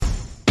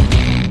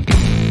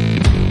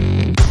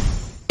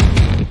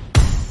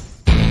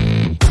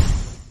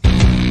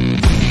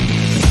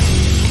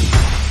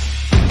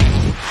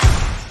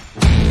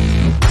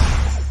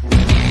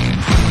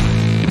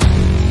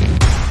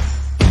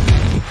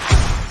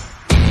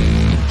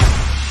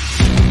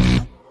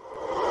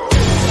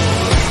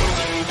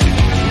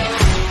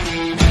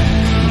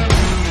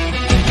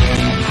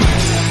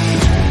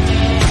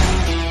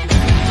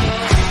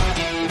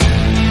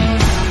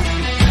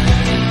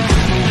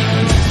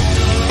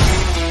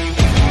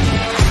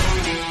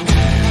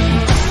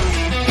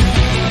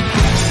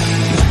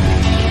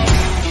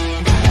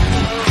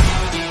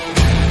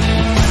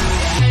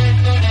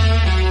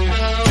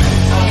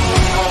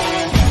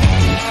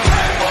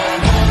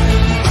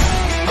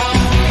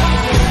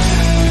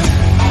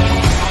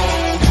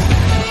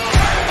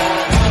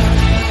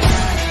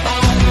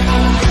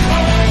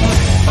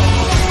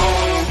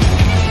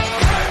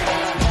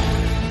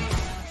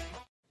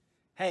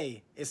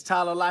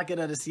Tyler Lockett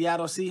of the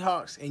Seattle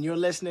Seahawks, and you're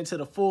listening to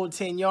the Full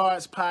 10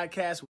 Yards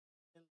podcast.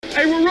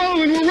 Hey, we're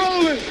rolling.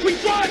 We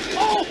drive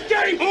all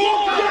game.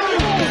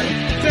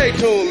 Stay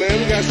tuned,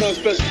 man. We got something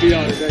special for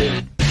y'all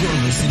today. You're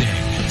listening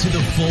to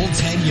the Full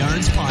 10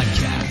 Yards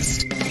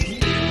podcast. To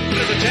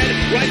the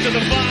 10, right to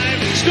the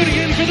 5, scooting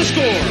in for the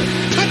score.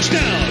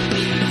 Touchdown.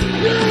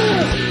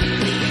 Yeah!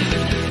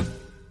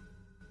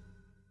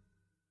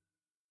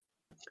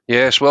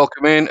 Yes,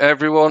 welcome in,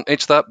 everyone.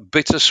 It's that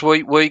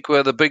bittersweet week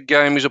where the big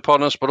game is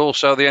upon us, but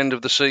also the end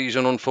of the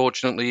season,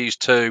 unfortunately, is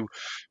too.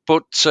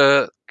 But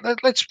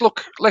let's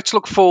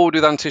look forward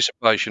with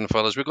anticipation,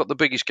 fellas. We've got the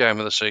biggest game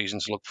of the season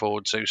to look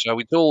forward to, so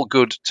it's all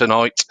good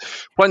tonight.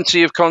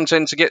 Plenty of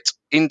content to get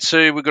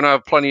into. We're going to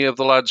have plenty of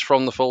the lads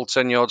from the Full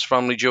 10 Yards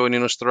family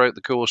joining us throughout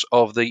the course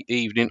of the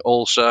evening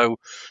also.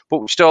 But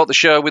we start the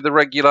show with the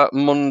regular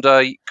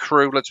Monday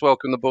crew. Let's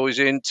welcome the boys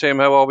in. Tim,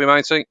 how are we,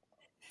 matey?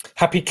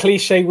 Happy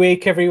cliche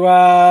week,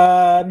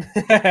 everyone.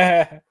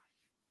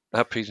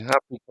 Happy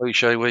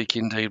cliche week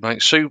indeed,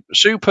 mate.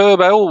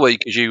 Superb owl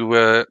week, as you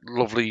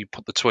lovely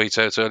put the tweet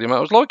out earlier, mate.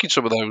 I was liking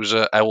some of those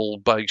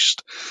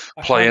owl-based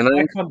playing.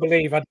 I can't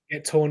believe I didn't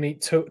get Tony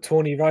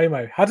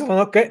Romo. How did I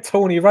not get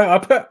Tony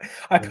Romo?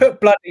 I put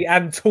bloody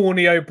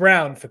Antonio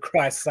Brown, for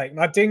Christ's sake,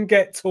 and I didn't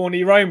get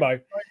Tony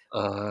Romo.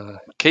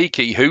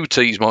 Kiki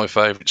Hootie's my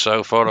favourite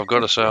so far, I've got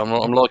to say. I'm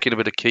liking a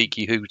bit of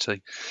Kiki Hootie.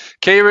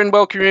 Kieran,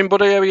 welcome you in,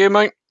 buddy. How are you,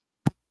 mate?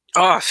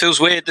 Oh, it feels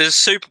weird. There's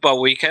Super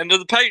Bowl weekend and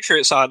the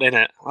Patriots aren't in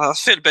it. I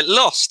feel a bit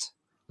lost.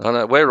 I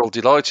know, we're all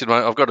delighted,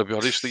 mate. I've got to be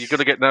honest. You're going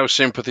to get no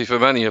sympathy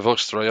from any of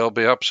us three. I'll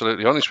be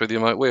absolutely honest with you,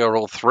 mate. We are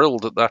all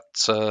thrilled at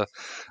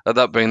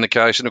that being the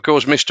case. And, of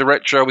course, Mr.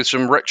 Retro with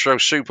some retro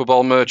Super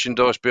Bowl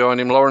merchandise behind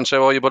him. Lawrence,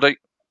 how are you, buddy?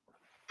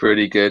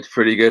 Pretty good.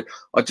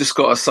 I just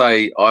got to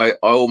say, I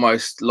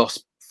almost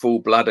lost full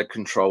bladder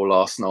control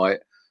last night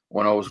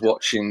when I was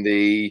watching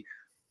the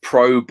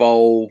Pro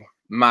Bowl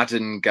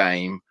Madden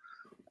game.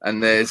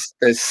 And there's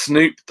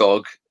Snoop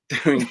Dogg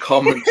doing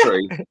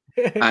commentary,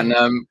 and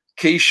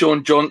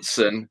Keyshawn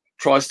Johnson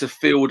tries to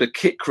field a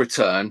kick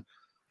return,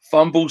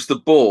 fumbles the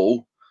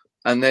ball,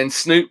 and then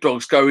Snoop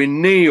Dogg's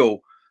going,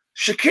 Neil,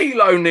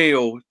 Shaquille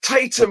O'Neal,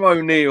 Tatum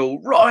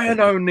O'Neal, Ryan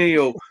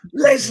O'Neal,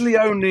 Leslie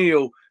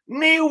O'Neal,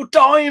 Neil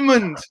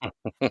Diamond.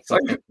 So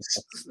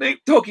Snoop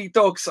Doggy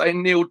Dogg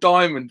saying Neil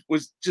Diamond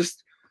was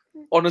just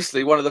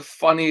honestly one of the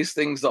funniest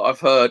things that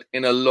I've heard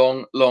in a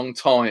long, long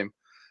time.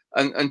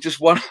 And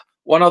just one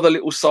other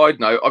little side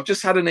note, I've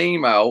just had an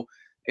email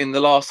in the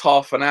last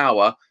half an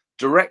hour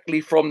directly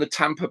from the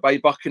Tampa Bay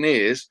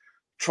Buccaneers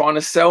trying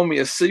to sell me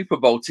a Super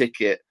Bowl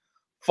ticket,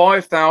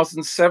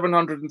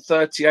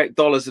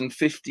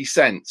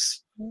 $5,738.50.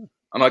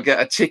 And I get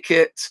a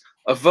ticket,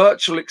 a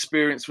virtual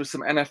experience with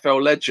some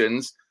NFL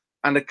legends,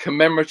 and a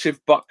commemorative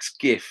Bucs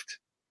gift.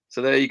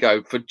 So there you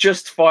go, for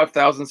just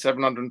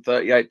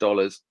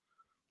 $5,738.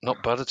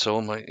 Not bad at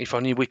all, mate. If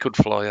only we could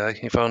fly, eh?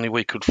 If only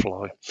we could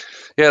fly.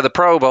 Yeah, the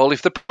Pro Bowl.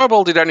 If the Pro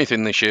Bowl did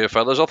anything this year,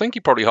 fellas, I think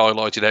he probably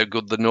highlighted how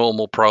good the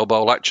normal Pro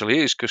Bowl actually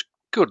is, because,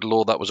 good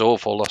Lord, that was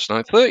awful last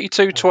night.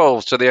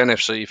 32-12 to the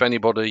NFC, if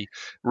anybody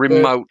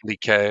remotely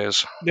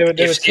cares. There were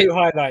two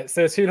highlights.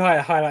 There were two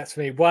highlights for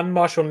me. One,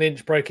 Marshawn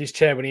Lynch broke his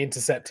chair when he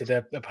intercepted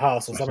a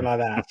pass or something like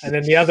that. And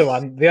then the other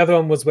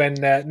one was when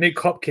Nick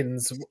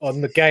Hopkins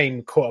on the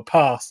game caught a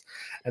pass.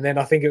 And then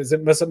I think it was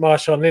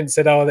Marshawn Lynch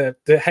said,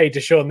 hey,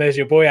 Deshaun, there's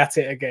your boy at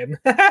it again.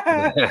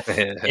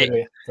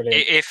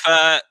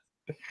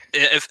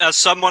 If as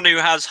someone who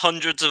has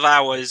hundreds of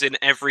hours in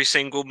every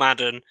single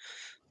Madden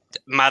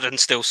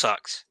still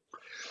sucks.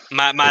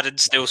 Madden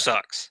still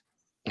sucks.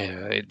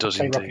 Yeah, it does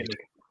indeed.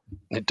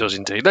 It does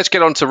indeed. Let's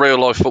get on to real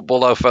life football,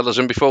 though, fellas.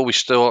 And before we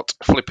start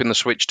flipping the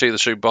switch to the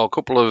Super Bowl, a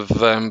couple of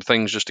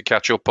things just to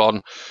catch up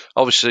on.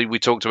 Obviously, we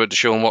talked about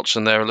Deshaun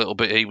Watson there a little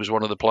bit. He was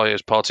one of the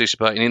players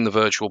participating in the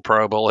virtual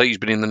Pro Bowl. He's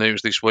been in the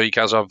news this week,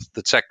 as have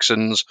the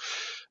Texans.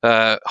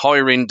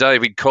 Hiring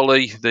David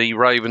Culley, the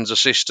Ravens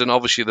assistant,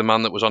 obviously the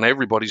man that was on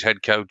everybody's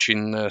head coach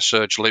in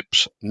search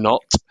lips,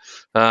 not.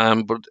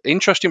 But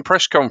interesting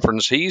press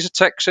conference. He's a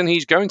Texan.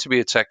 He's going to be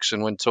a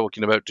Texan when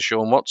talking about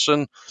Deshaun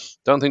Watson.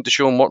 Don't think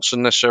Deshaun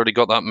Watson necessarily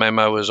got that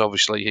memo, as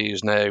obviously he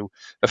has now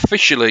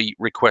officially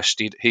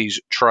requested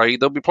his trade.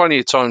 There'll be plenty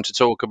of time to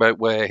talk about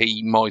where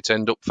he might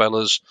end up,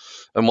 fellas,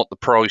 and what the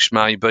price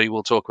may be.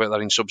 We'll talk about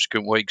that in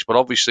subsequent weeks. But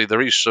obviously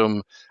there is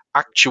some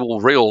actual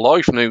real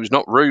life news,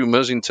 not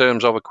rumours, in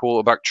terms of a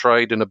quarterback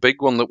trade, and a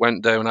big one that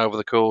went down over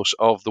the course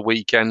of the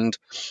weekend.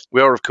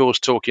 We are, of course,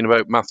 talking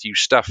about Matthew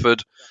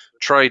Stafford,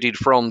 traded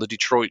from the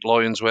Detroit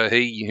Lions, where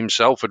he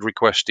himself had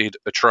requested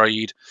a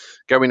trade,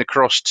 going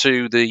across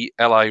to the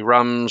LA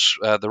Rams.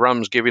 The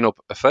Rams giving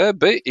up a fair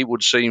bit, it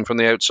would seem, from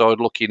the outside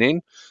looking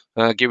in,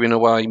 giving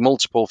away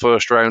multiple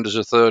first-rounders,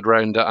 a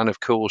third-rounder, and, of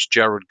course,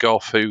 Jared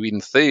Goff, who,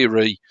 in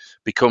theory,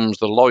 becomes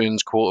the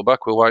Lions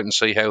quarterback. We'll wait and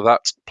see how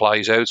that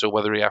plays out, or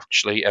whether he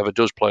actually ever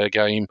does play a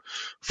game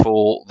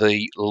for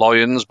the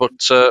Lions. But,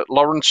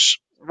 Lawrence,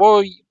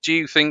 why do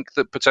you think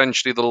that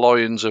potentially the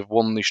Lions have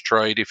won this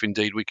trade, if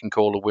indeed we can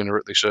call a winner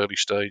at this early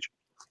stage?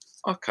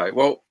 Okay,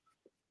 well,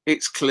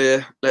 it's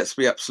clear, let's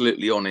be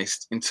absolutely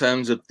honest, in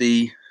terms of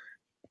the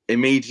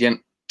immediate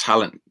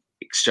talent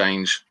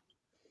exchange,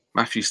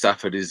 Matthew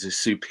Stafford is a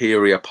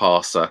superior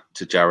passer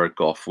to Jared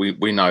Goff.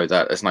 We know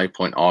that. There's no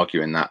point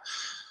arguing that.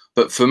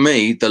 But for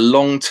me, the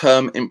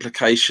long-term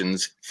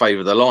implications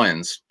favour the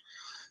Lions.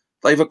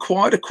 They've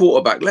acquired a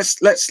quarterback.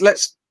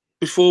 Let's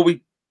before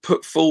we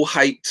put full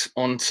hate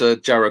onto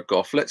Jared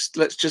Goff, let's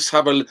just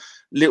have a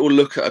little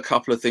look at a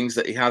couple of things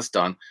that he has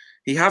done.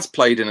 He has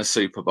played in a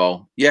Super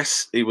Bowl.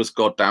 Yes, he was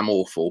goddamn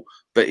awful,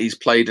 but he's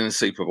played in a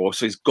Super Bowl,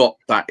 so he's got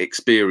that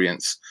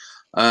experience.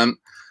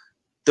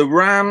 The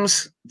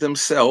Rams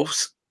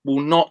themselves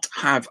will not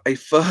have a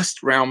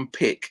first-round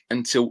pick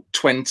until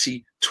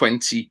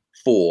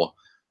 2024,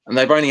 and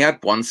they've only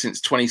had one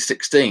since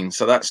 2016,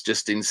 so that's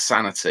just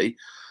insanity.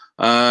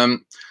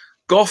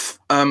 Goff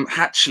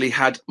actually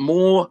had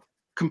more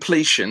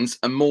completions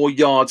and more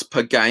yards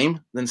per game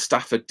than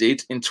Stafford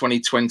did in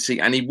 2020,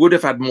 and he would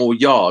have had more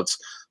yards,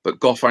 but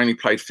Goff only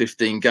played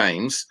 15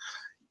 games.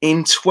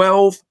 In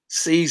 12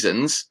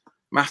 seasons,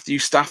 Matthew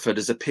Stafford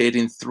has appeared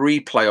in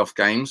 3 playoff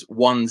games,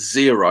 won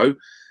 0.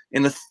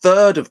 In the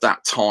third of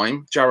that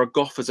time, Jared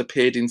Goff has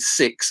appeared in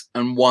 6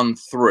 and won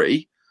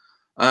 3.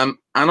 And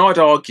I'd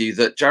argue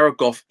that Jared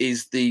Goff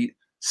is the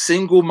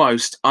single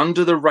most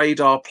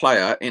under-the-radar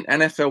player in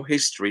NFL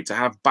history to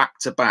have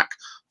back-to-back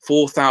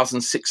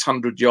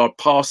 4,600-yard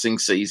passing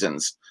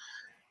seasons.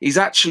 He's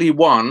actually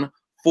won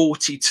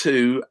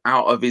 42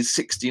 out of his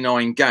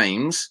 69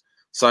 games.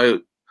 So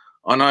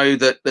I know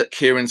that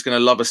Kieran's going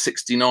to love a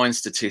 69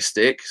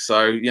 statistic.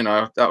 So, you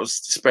know, that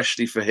was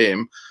especially for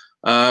him.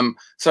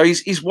 So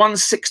he's won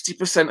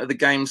 60% of the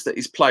games that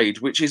he's played,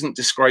 which isn't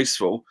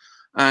disgraceful.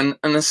 And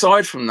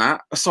aside from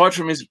that, aside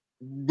from his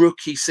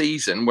rookie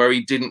season where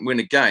he didn't win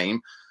a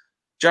game,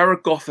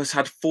 Jared Goff has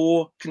had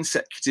 4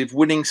 consecutive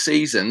winning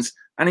seasons,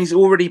 and he's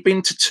already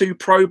been to 2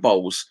 Pro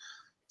Bowls.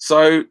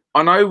 So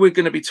I know we're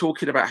going to be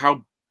talking about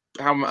how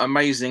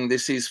amazing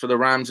this is for the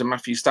Rams and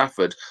Matthew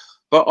Stafford,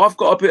 but I've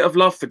got a bit of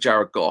love for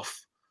Jared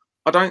Goff.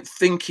 I don't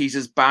think he's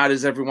as bad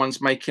as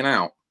everyone's making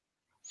out.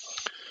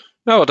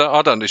 No,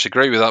 I don't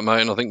disagree with that,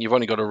 mate. And I think you've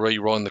only got to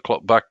rewind the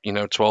clock back,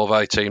 12,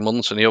 18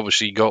 months. And he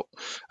obviously got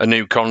a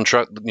new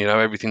contract.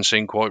 Everything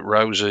seemed quite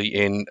rosy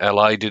in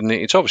LA, didn't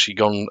it? It's obviously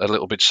gone a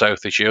little bit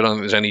south this year. I don't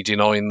think there's any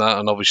denying that.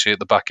 And obviously at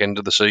the back end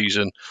of the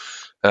season,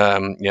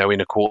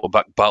 in a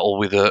quarterback battle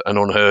with an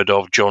unheard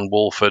of John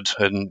Wolford,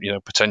 and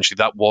potentially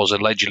that was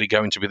allegedly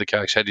going to be the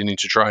case heading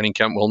into training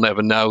camp. We'll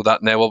never know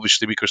that now,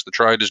 obviously, because the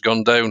trade has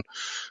gone down.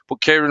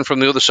 But Kieran, from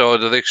the other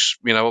side of this,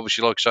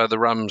 obviously, like I say, the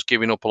Rams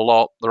giving up a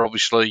lot. They're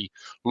obviously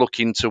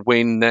looking to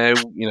win now.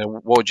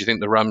 Why do you think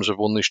the Rams have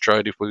won this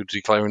trade if we were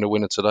declaring a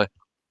winner today?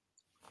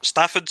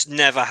 Stafford's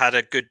never had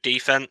a good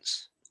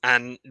defense.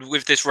 And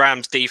with this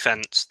Rams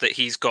defense that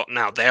he's got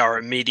now, they are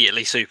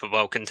immediately Super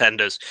Bowl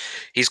contenders.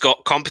 He's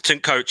got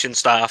competent coaching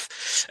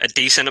staff, a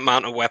decent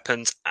amount of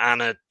weapons,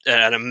 and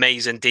an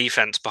amazing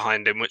defense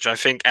behind him, which I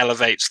think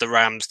elevates the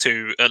Rams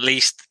to at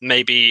least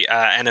maybe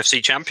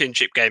NFC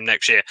Championship game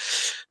next year.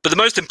 But the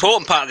most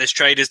important part of this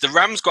trade is the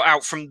Rams got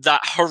out from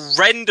that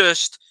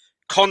horrendous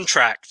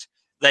contract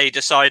they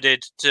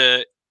decided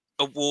to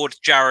award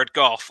Jared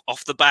Goff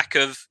off the back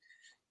of,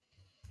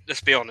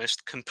 let's be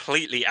honest,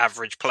 completely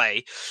average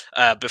play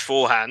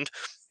beforehand.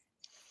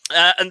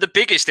 And the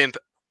biggest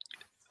impact,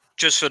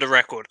 just for the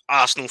record,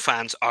 Arsenal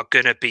fans are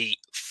going to be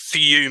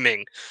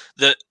fuming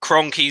that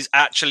Kroenke's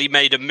actually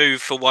made a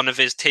move for one of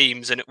his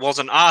teams and it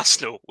wasn't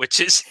Arsenal, which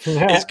is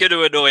going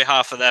to annoy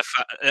half of their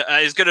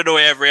is going to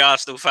annoy every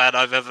Arsenal fan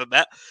I've ever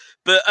met.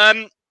 But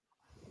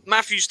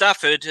Matthew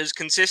Stafford has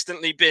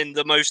consistently been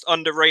the most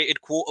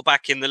underrated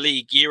quarterback in the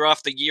league year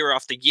after year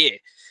after year.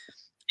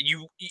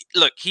 You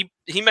look,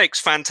 he makes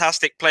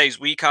fantastic plays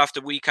week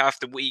after week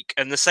after week,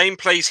 and the same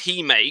plays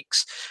he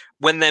makes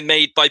when they're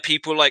made by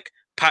people like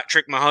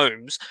Patrick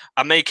Mahomes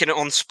are making it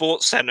on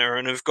SportsCenter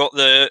and have got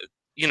the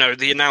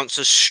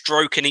announcers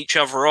stroking each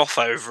other off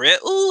over it.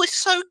 Oh, it's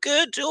so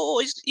good.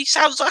 Oh, he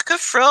sounds like a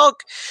frog.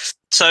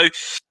 So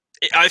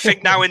I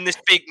think now in this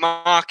big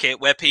market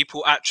where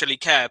people actually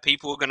care,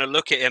 people are going to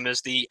look at him as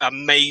the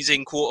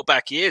amazing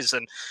quarterback he is,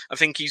 and I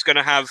think he's going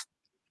to have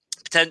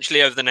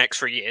potentially over the next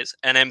 3 years,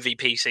 an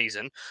MVP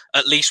season,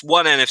 at least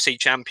one NFC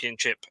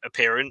Championship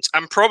appearance,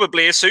 and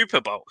probably a Super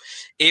Bowl.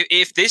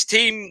 If this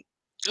team,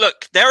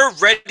 look, they're a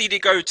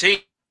ready-to-go team.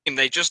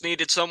 They just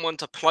needed someone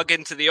to plug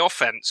into the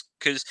offense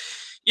because,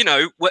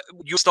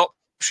 your stop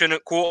option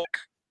at quarterback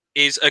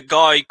is a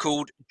guy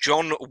called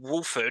John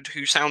Wolford,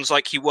 who sounds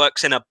like he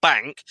works in a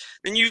bank,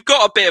 then you've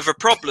got a bit of a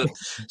problem.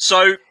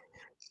 So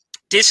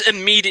this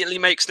immediately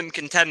makes them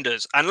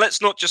contenders. And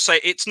let's not just say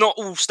it's not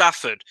all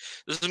Stafford.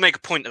 Let's make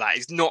a point of that.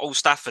 It's not all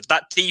Stafford.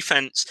 That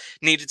defense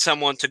needed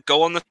someone to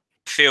go on the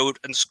field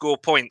and score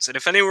points. And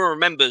if anyone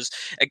remembers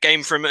a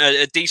game from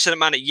a decent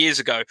amount of years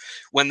ago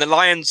when the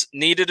Lions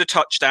needed a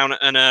touchdown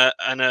and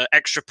an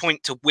extra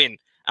point to win,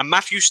 and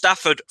Matthew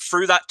Stafford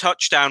threw that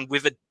touchdown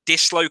with a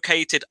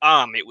dislocated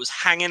arm. It was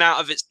hanging out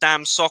of its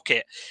damn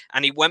socket,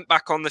 and he went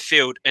back on the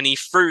field and he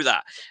threw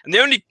that. And the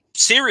only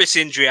serious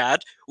injury he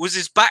had was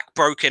his back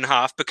broke in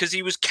half because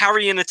he was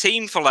carrying a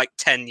team for like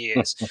 10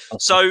 years.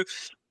 So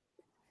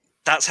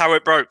that's how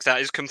it broke.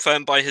 That is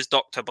confirmed by his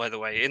doctor, by the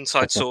way.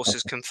 Inside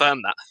sources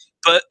confirm that.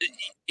 But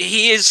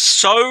he is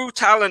so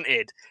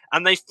talented,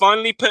 and they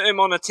finally put him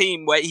on a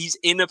team where he's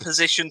in a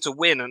position to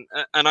win.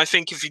 And I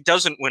think if he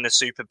doesn't win a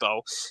Super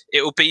Bowl,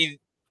 it will be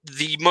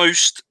the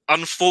most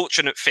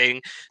unfortunate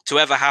thing to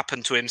ever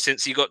happen to him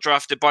since he got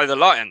drafted by the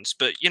Lions.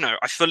 But,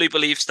 I fully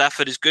believe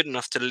Stafford is good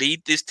enough to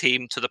lead this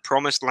team to the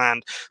promised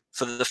land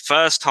for the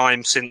first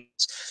time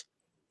since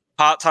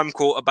part-time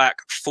quarterback,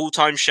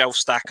 full-time shelf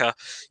stacker,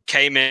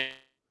 came in,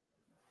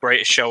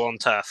 greatest show on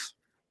turf.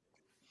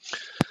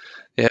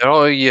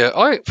 Yeah,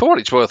 I for what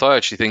it's worth, I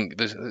actually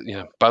think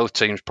both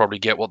teams probably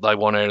get what they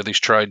want out of this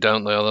trade,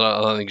 don't they?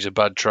 I don't think it's a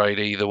bad trade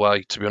either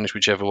way, to be honest,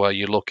 whichever way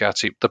you look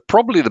at it.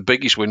 Probably the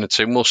biggest winner,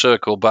 Tim, we'll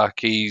circle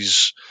back,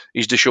 is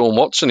Deshaun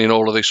Watson in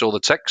all of this, or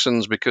the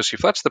Texans, because if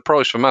that's the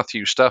price for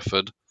Matthew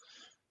Stafford,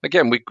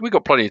 again, we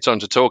got plenty of time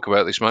to talk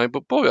about this, mate,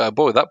 but boy, oh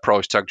boy, that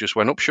price tag just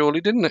went up,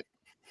 surely, didn't it?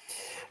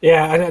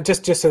 Yeah, and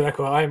just so the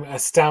record, I'm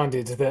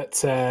astounded that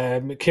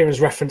Kieran's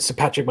reference to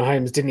Patrick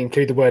Mahomes didn't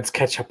include the words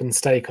ketchup and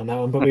steak on that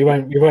one, but we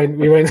won't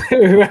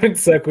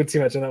circle too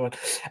much on that one.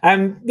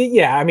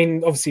 Yeah, I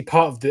mean, obviously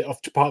part of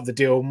the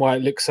deal and why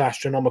it looks so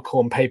astronomical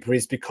on paper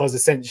is because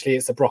essentially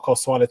it's a Brock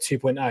Osweiler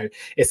 2.0.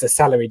 It's a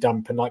salary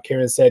dump, and like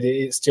Kieran said,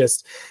 it's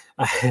just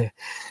the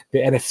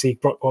NFC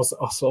Brock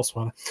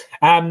Osweiler.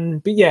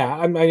 But yeah,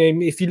 I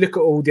mean, if you look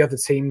at all the other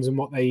teams and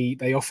what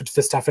they offered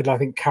for Stafford, I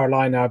think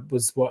Carolina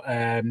was what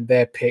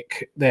their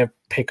pick at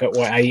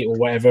 8 or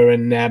whatever,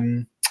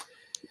 and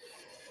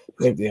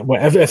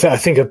whatever. I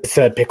think a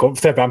third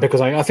round pick or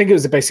something. I think it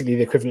was basically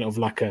the equivalent of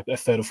like a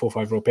third or fourth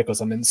overall pick or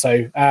something.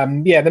 So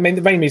yeah, the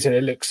main reason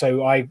it looks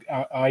so I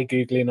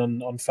googling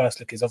on first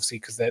look is obviously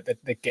because they're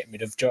getting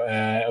rid of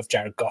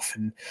Jared Goff,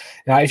 and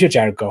if you're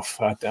Jared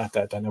Goff, I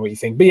don't know what you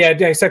think. But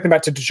yeah, second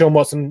back to Deshaun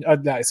Watson,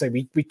 like I say,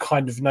 we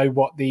kind of know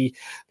what the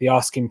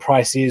asking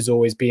price is,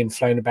 always being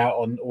flown about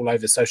on all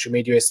over social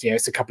media.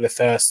 It's a couple of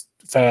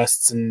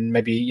firsts and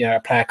maybe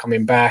a player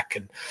coming back,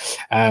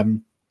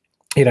 and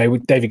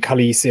with David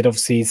Culley, said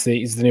obviously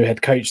he's the new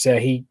head coach there.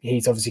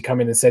 He's obviously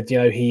come in and said,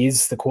 he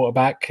is the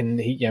quarterback.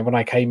 And he, when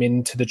I came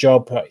into the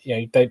job,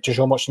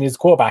 Deshaun Watson is the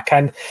quarterback,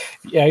 and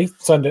he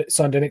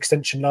signed an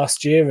extension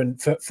last year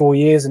and for 4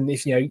 years. And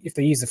if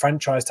they use the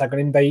franchise tag on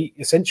him, they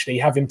essentially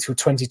have him till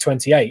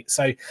 2028.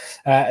 So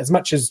as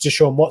much as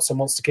Deshaun Watson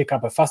wants to kick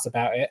up a fuss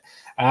about it,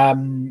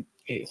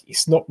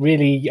 it's not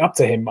really up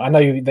to him. I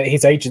know that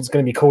his agent's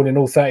going to be calling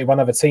all 31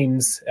 other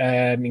teams,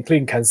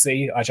 including Kansas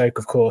City. I joke,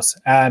 of course.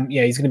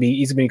 He's going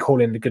to be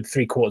calling a good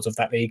 3/4 of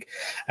that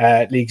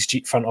league's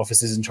front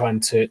offices and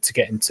trying to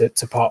get into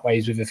part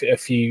ways with a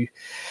few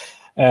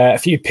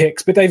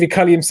picks. But David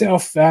Culley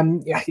himself,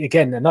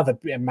 again, another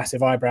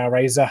massive eyebrow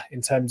raiser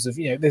in terms of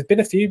there's been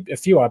a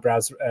few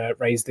eyebrows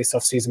raised this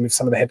offseason with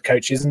some of the head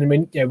coaches. And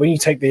when you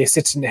take the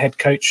assistant head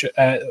coach,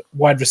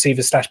 wide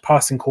receiver /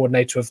 passing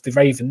coordinator of the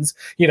Ravens,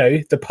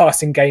 the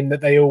passing game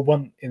that they all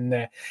want in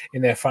their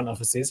front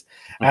offices.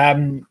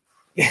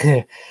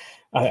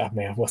 I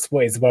mean, what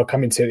is the world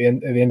coming to at the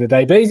end of the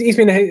day? But he's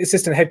been an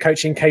assistant head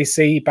coach in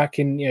KC back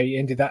in, he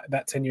ended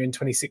that tenure in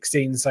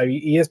 2016. So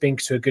he has been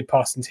to a good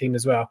passing team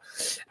as well.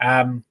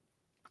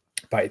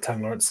 By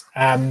Tom Lawrence.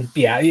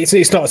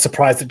 It's not a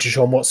surprise that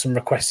Deshaun Watson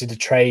requested a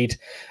trade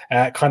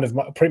kind of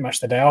pretty much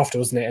the day after,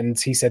 wasn't it? And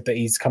he said that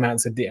he's come out and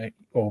said,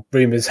 or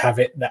rumors have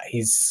it that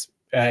his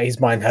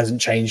mind hasn't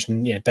changed,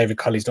 and David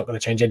Culley's not going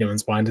to change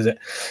anyone's mind, is it?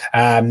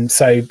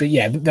 But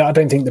yeah, I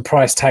don't think the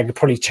price tag will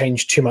probably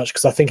change too much,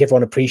 because I think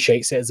everyone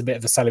appreciates it as a bit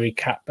of a salary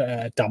cap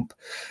dump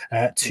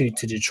to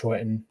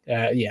Detroit, and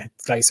like you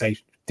say,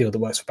 deal that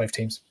works for both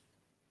teams.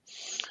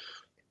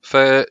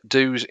 Fair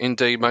dues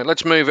indeed, mate.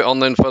 Let's move it on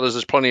then, fellas.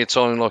 There's plenty of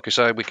time. Like I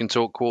say, we can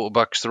talk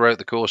quarterbacks throughout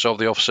the course of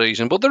the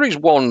off-season. But there is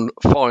one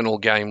final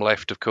game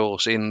left, of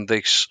course, in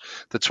the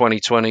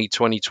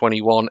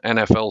 2020-2021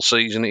 NFL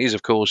season. It is,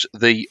 of course,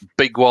 the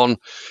big one.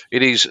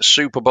 It is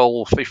Super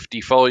Bowl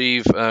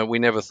 55. We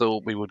never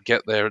thought we would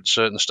get there at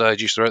certain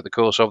stages throughout the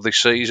course of this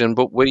season,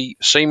 but we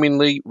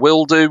seemingly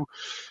will do.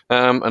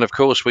 And, of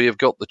course, we have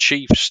got the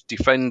Chiefs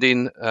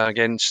defending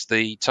against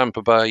the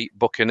Tampa Bay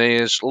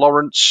Buccaneers.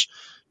 Lawrence,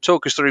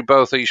 talk us through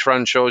both these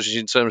franchises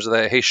in terms of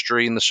their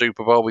history in the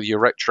Super Bowl with your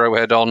retro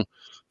head on.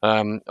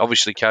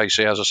 Obviously,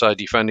 KC, as I say,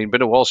 defending.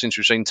 Been a while since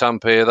we've seen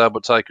Tampa here, though,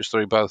 but take us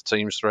through both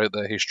teams throughout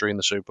their history in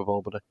the Super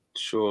Bowl, buddy.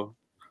 Sure.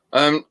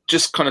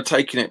 Just kind of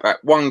taking it back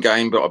one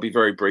game, but I'll be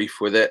very brief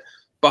with it.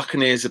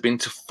 Buccaneers have been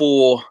to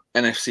 4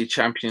 NFC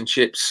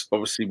championships,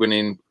 obviously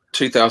winning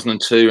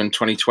 2002 and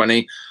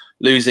 2020,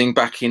 losing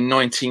back in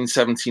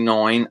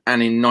 1979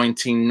 and in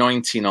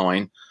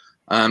 1999.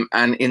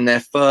 And in their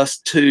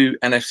first 2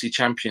 NFC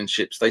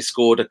championships, they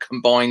scored a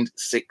combined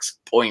 6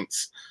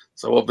 points.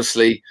 So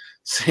obviously,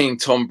 seeing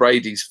Tom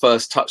Brady's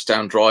first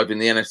touchdown drive in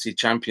the NFC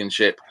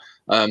championship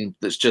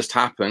that's just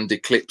happened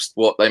eclipsed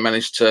what they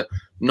managed to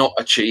not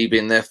achieve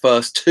in their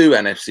first 2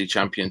 NFC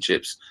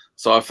championships.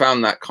 So I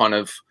found that kind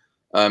of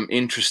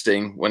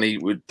interesting when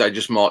they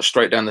just marched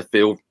straight down the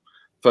field,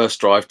 first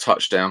drive,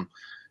 touchdown.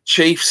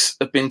 Chiefs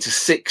have been to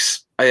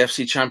 6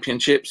 AFC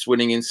championships,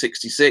 winning in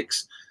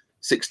 66,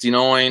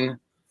 69,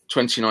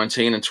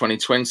 2019 and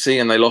 2020,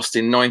 and they lost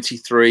in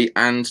 93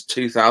 and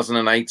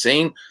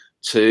 2018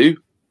 to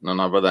none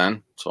other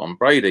than Tom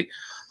Brady.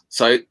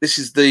 So this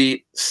is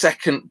the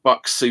second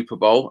Bucs Super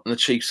Bowl and the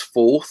Chiefs'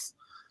 4th.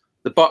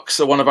 The Bucs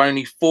are one of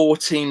only 4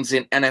 teams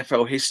in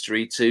NFL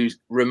history to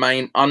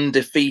remain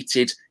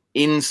undefeated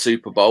in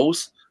Super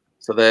Bowls.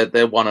 So they're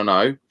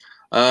 1-0.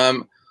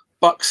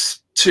 Bucs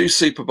 2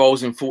 Super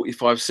Bowls in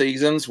 45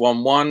 seasons,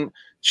 won 1.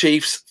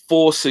 Chiefs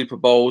 4 Super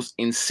Bowls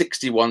in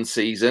 61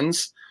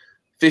 seasons,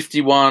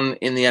 51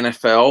 in the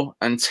NFL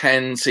and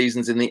 10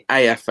 seasons in the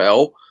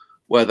AFL,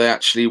 where they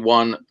actually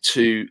won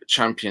 2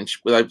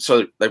 championships.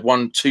 So they've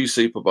won 2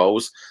 Super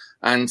Bowls,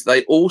 and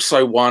they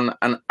also won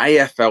an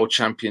AFL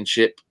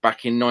championship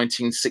back in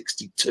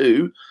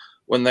 1962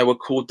 when they were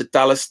called the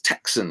Dallas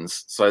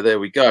Texans. So there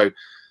we go.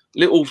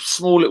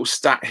 Small little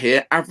stat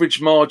here.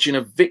 Average margin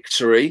of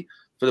victory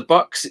for the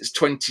Bucs, it's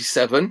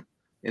 27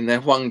 in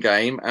their 1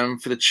 game,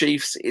 and for the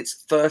Chiefs,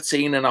 it's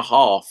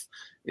 13.5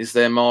 is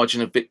their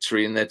margin of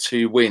victory in their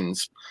 2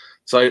 wins.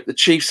 So the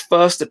Chiefs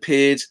first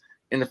appeared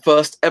in the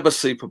first ever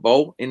Super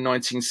Bowl in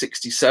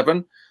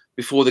 1967,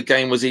 before the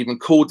game was even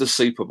called the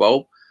Super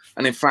Bowl.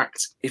 And in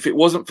fact, if it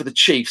wasn't for the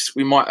Chiefs,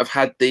 we might have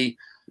had the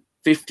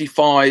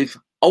 55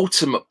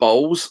 Ultimate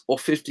Bowls or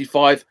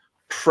 55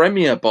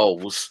 Premier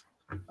Bowls.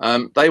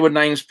 They were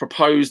names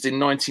proposed in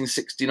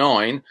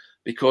 1969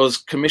 because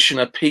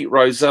Commissioner Pete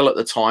Rozelle at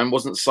the time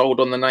wasn't sold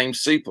on the name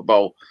Super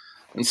Bowl.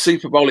 And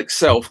Super Bowl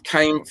itself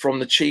came from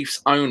the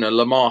Chiefs owner,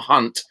 Lamar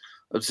Hunt,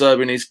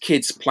 observing his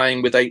kids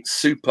playing with a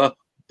Super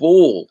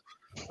Ball,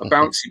 a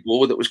bouncy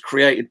ball that was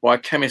created by a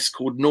chemist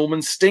called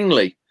Norman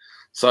Stingley.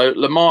 So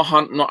Lamar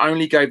Hunt not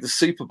only gave the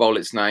Super Bowl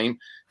its name,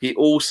 he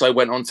also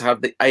went on to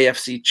have the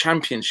AFC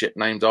Championship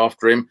named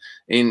after him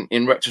in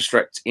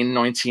retrospect in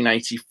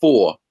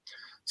 1984.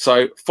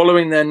 So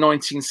following their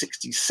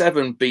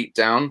 1967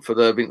 beatdown for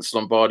the Vince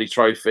Lombardi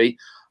Trophy,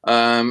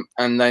 and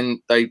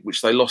then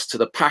which they lost to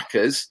the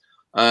Packers,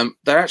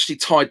 they actually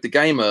tied the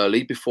game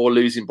early before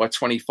losing by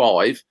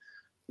 25.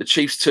 The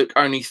Chiefs took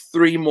only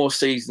 3 more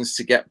seasons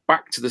to get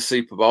back to the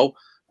Super Bowl.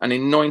 And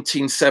in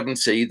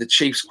 1970, the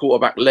Chiefs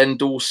quarterback Len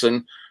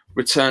Dawson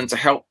returned to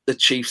help the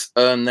Chiefs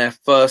earn their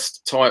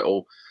first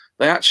title.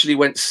 They actually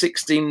went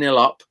 16-0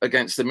 up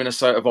against the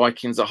Minnesota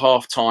Vikings at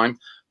halftime,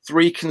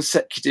 3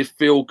 consecutive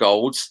field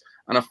goals,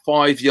 and a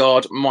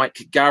 5-yard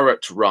Mike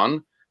Garrett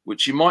run,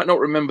 which you might not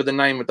remember the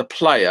name of the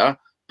player,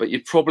 but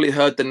you've probably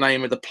heard the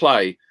name of the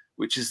play,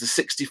 which is the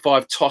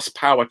 65 toss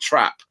power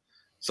trap.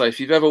 So if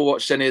you've ever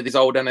watched any of these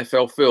old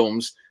NFL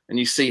films and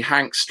you see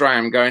Hank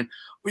Stram going,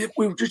 we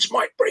just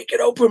might break it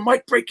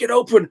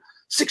open,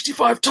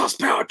 65 toss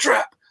power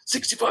trap,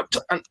 65,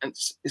 and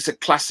it's a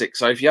classic.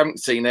 So if you haven't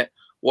seen it,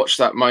 watch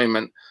that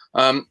moment.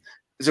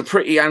 It's a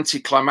pretty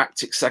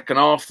anticlimactic second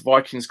half. The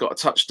Vikings got a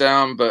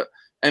touchdown, but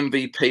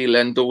MVP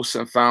Len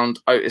Dawson found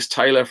Otis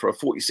Taylor for a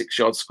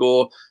 46-yard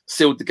score,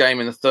 sealed the game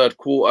in the 3rd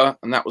quarter,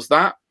 and that was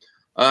that.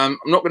 I'm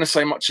not going to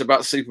say much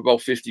about Super Bowl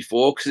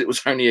 54 because it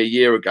was only a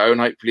year ago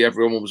and hopefully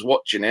everyone was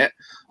watching it.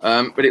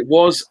 But it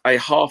was a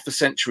half a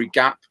century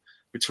gap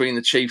between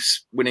the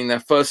Chiefs winning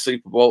their first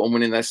Super Bowl and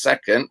winning their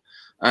second.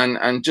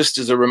 And just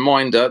as a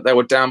reminder, they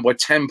were down by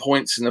 10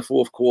 points in the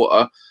 4th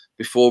quarter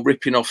before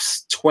ripping off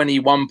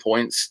 21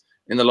 points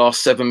in the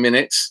last 7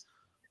 minutes.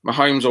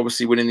 Mahomes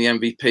obviously winning the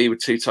MVP with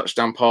 2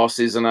 touchdown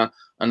passes and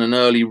an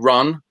early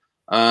run.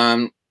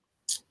 And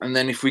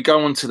then if we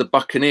go on to the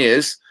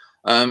Buccaneers,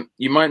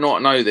 you might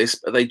not know this,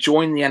 but they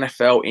joined the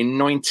NFL in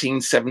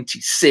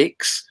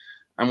 1976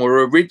 and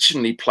were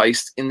originally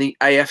placed in the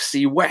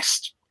AFC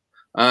West.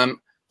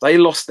 They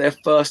lost their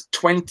first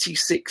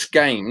 26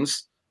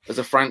 games as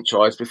a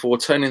franchise before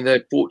turning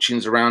their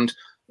fortunes around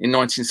in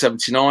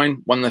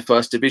 1979, won their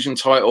first division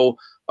title,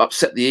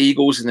 upset the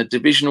Eagles in the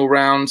divisional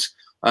rounds.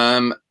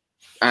 And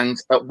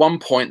at one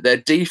point,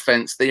 their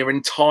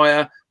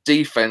entire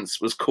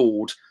defense was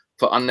called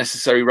for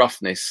unnecessary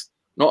roughness.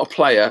 Not a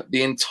player,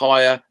 the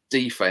entire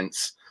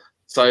defense.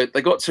 So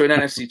they got to an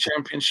NFC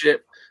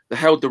championship. They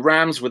held the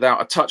Rams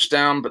without a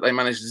touchdown, but they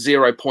managed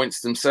 0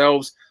 points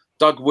themselves.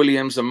 Doug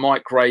Williams and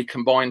Mike Ray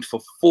combined for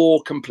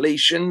 4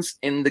 completions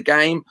in the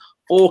game.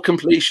 4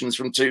 completions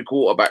from 2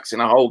 quarterbacks in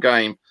a whole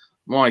game.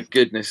 My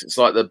goodness, it's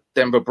like the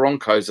Denver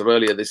Broncos of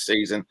earlier this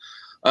season.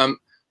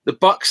 The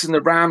Bucs and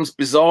the Rams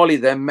bizarrely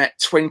then met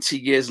 20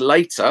 years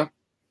later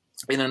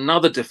in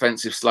another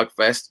defensive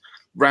slugfest.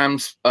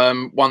 Rams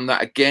won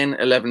that again,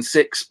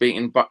 11-6,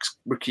 beating Bucs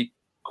rookie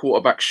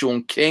quarterback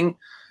Sean King.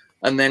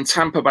 And then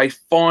Tampa Bay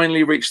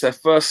finally reached their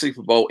first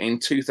Super Bowl in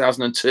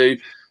 2002,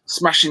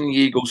 smashing the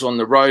Eagles on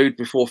the road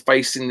before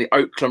facing the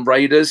Oakland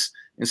Raiders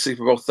in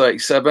Super Bowl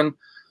 37.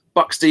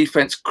 Bucs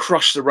defense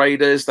crushed the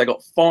Raiders. They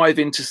got 5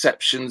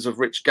 interceptions of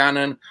Rich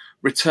Gannon,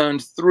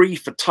 returned 3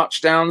 for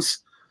touchdowns.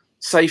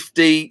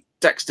 Safety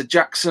Dexter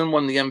Jackson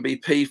won the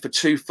MVP for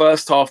 2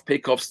 first-half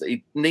pickoffs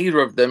neither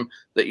of them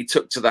that he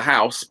took to the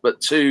house, but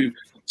 2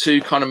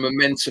 two kind of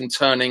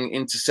momentum-turning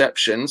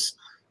interceptions.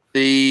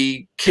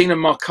 The Keenan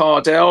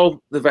McCardell,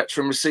 the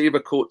veteran receiver,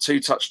 caught 2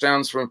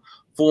 touchdowns from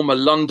former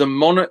London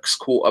Monarchs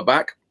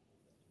quarterback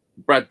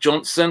Brad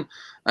Johnson.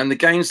 And the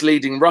game's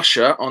leading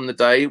rusher on the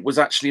day was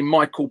actually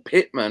Michael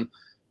Pittman,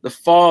 the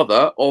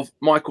father of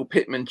Michael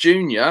Pittman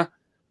Jr.,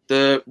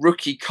 the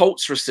rookie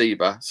Colts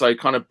receiver. So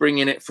kind of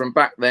bringing it from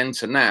back then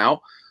to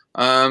now.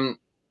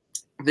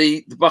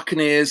 The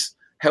Buccaneers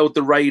held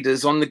the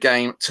Raiders on the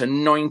game to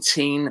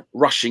 19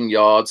 rushing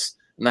yards,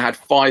 and they had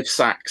 5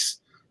 sacks.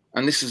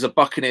 And this is a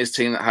Buccaneers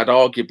team that had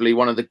arguably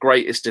one of the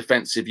greatest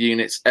defensive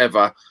units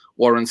ever.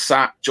 Warren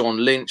Sapp,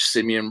 John Lynch,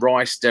 Simeon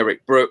Rice,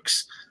 Derek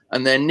Brooks,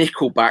 and their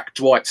nickelback,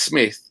 Dwight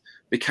Smith,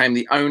 became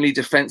the only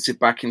defensive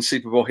back in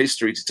Super Bowl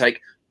history to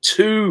take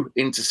 2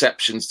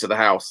 interceptions to the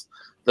house,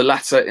 the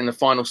latter in the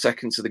final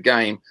seconds of the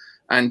game.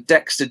 And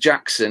Dexter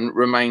Jackson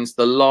remains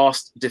the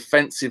last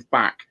defensive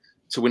back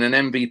to win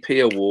an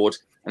MVP award,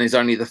 and is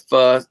only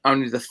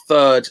the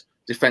third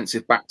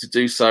defensive back to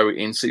do so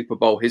in Super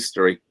Bowl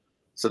history.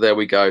 So there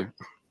we go.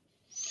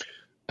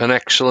 An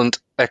excellent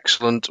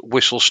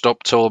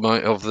whistle-stop tour,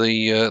 mate, of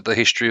the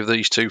history of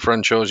these two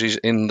franchises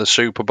in the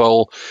Super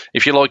Bowl.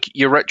 If you like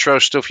your retro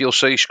stuff, you'll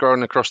see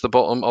scrolling across the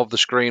bottom of the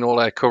screen all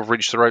our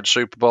coverage throughout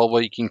Super Bowl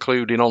week,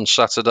 including on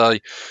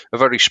Saturday, a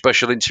very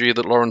special interview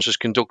that Lawrence has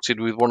conducted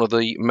with one of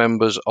the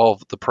members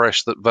of the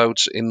press that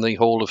votes in the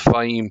Hall of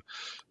Fame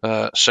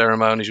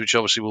ceremonies, which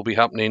obviously will be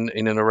happening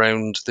in and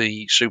around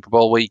the Super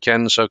Bowl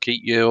weekend. So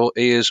keep your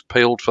ears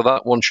peeled for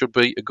that one. Should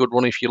be a good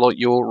one if you like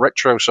your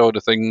retro side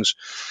of things.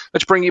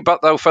 Let's bring you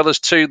back, though, fellas,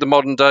 to the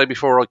modern day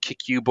before I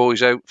kick you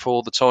boys out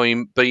for the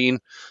time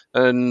being.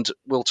 And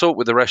we'll talk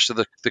with the rest of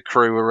the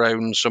crew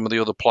around some of the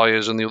other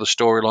players and the other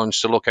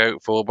storylines to look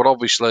out for. But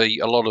obviously,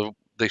 a lot of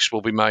this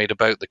will be made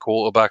about the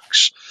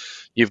quarterbacks.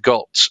 You've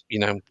got,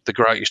 the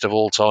greatest of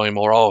all time,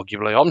 or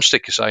arguably, I'm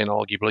sick of saying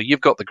arguably,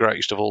 you've got the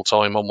greatest of all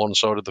time on one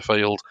side of the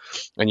field,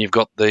 and you've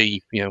got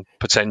the,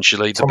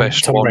 potentially the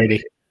best Tom one.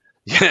 Brady.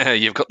 Yeah,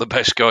 you've got the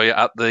best guy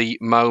at the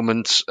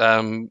moment,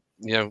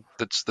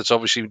 that's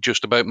obviously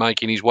just about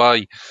making his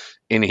way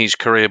in his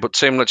career. But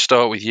Tim, let's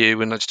start with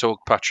you, and let's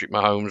talk Patrick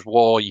Mahomes.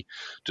 Why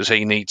does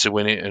he need to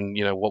win it, and,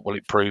 what will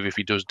it prove if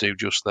he does do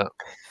just that?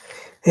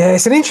 Yeah,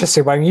 it's an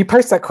interesting one. You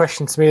posed that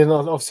question to me, and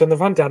obviously on the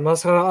rundown, I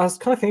was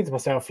kind of thinking to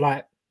myself,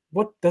 like,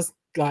 why does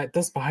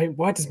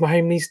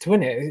Mahomes needs to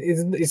win it?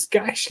 It's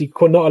actually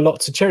not a lot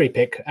to cherry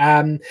pick.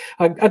 I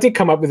did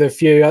come up with a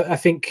few. I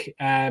think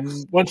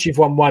once you've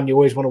won one, you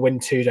always want to win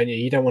 2, don't you?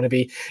 You want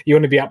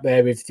to be up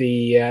there with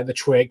the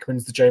Troy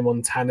Aikmans, the Joe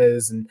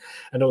Montanas, and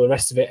all the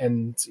rest of it.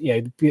 And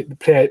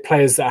the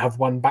players that have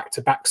won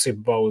back-to-back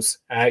Super Bowls.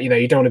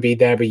 You don't want to be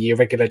there with your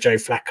regular Joe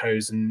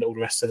Flacco's and all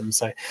the rest of them.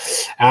 So.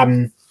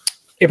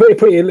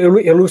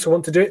 He'll also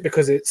want to do it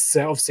because it's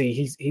obviously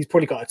he's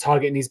probably got a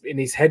target in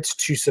his head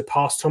to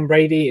surpass Tom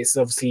Brady. It's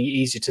obviously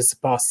easier to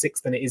surpass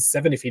 6 than it is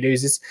 7 if he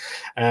loses,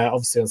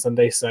 obviously on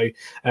Sunday. So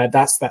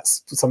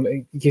that's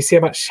something. You see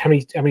how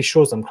many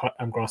straws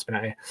I'm grasping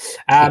at here.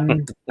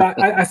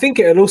 But I think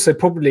it'll also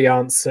probably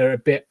answer a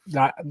bit.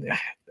 Like,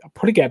 I'll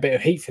probably get a bit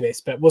of heat for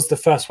this, but was the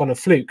first one a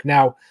fluke?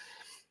 Now,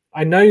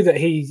 I know that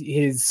he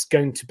is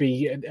going to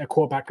be a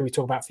quarterback that we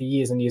talk about for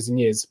years and years and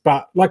years.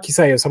 But like you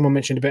say, as someone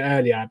mentioned a bit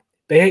earlier,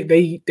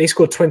 They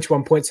scored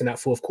 21 points in that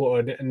fourth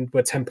quarter and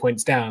were 10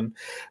 points down.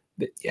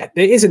 Yeah,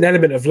 there is an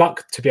element of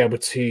luck to be able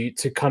to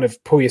kind of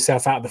pull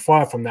yourself out of the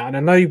fire from that. And I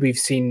know we've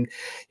seen,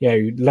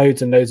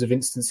 loads and loads of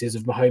instances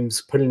of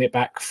Mahomes pulling it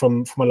back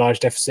from a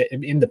large deficit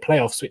in the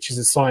playoffs, which is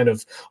a sign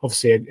of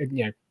obviously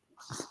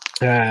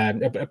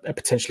a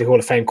potentially Hall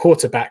of Fame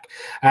quarterback.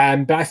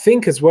 But I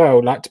think as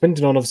well, like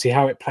depending on obviously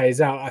how it plays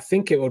out, I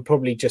think it would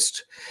probably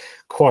just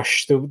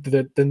quash the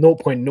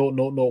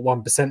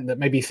 0.0001% that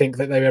maybe think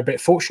that they were a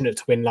bit fortunate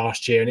to win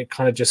last year, and it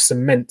kind of just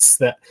cements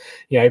that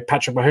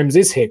Patrick Mahomes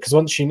is here, because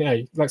once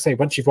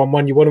once you've won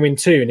one, you want to win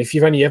 2, and if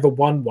you've only ever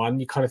won one,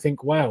 you kind of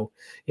think, well,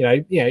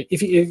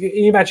 if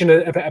you imagine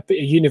a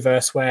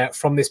universe where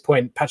from this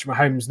point Patrick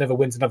Mahomes never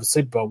wins another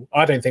Super Bowl,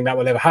 I don't think that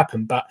will ever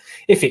happen, but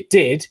if it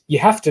did, you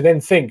have to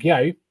then think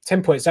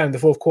 10 points down in the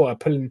fourth quarter,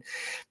 pulling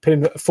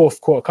a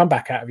fourth quarter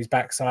comeback out of his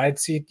backside.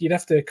 So you'd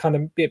have to kind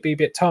of be a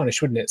bit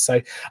tarnished, wouldn't it?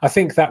 So I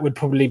think that would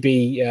probably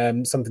be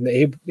something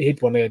that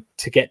he'd want to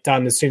get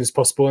done as soon as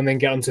possible, and then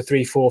get on to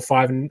 3, 4,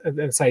 5,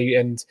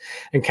 and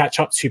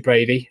catch up to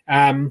Brady.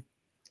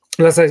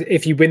 Let's say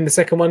if you win the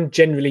second one,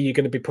 generally you're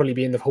going to probably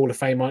be in the Hall of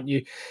Fame, aren't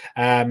you?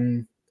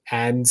 And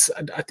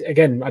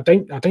again, I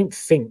don't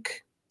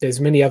think there's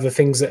many other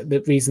things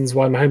that reasons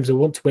why Mahomes will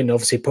want to win.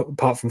 Obviously,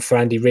 apart from for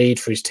Andy Reid,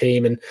 for his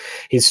team and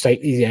his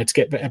state, to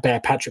get a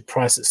better Patrick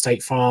Price at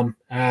State Farm.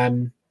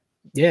 And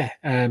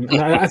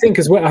I think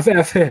as well. I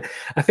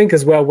think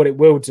as well, what it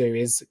will do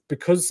is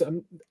because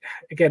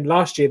again,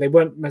 last year they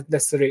weren't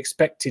necessarily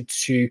expected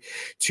to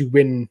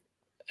win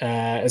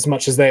as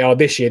much as they are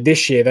this year.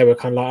 This year, they were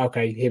kind of like,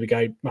 okay, here we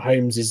go.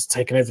 Mahomes is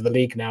taking over the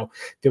league now.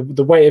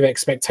 The weight of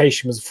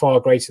expectation was far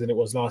greater than it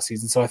was last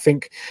season. So I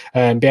think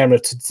being able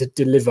to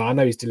deliver, I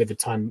know he's delivered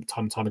time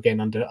again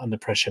under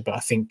pressure, but I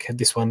think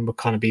this one will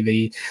kind of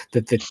be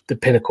the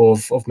pinnacle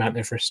of Mount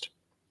Everest.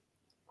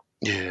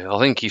 Yeah, I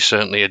think he's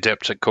certainly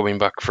adept at coming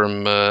back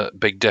from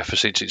big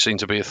deficits. It seemed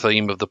to be a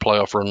theme of the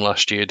playoff run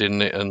last year,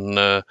 didn't it? And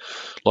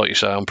like you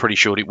say, I'm pretty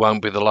sure it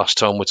won't be the last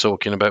time we're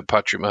talking about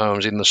Patrick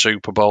Mahomes in the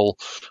Super Bowl.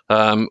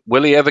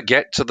 Will he ever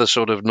get to the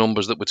sort of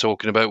numbers that we're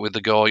talking about with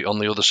the guy on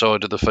the other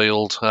side of the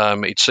field?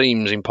 It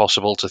seems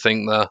impossible to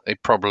think that.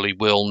 It probably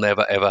will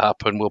never, ever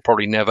happen. We'll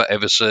probably never,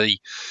 ever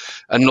see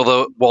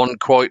another one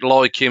quite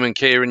like him. And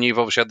Kieran, you've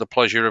obviously had the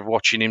pleasure of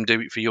watching him do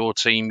it for your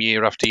team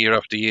year after year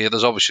after year.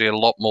 There's obviously a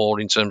lot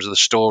more in terms of the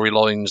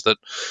storylines that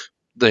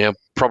they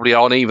probably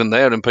aren't even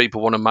there, and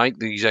people want to make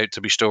these out to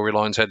be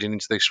storylines heading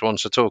into this one.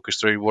 So talk us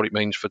through what it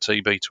means for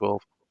TB12.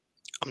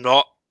 I'm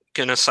not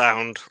going to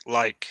sound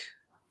like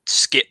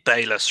Skip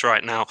Bayless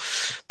right now,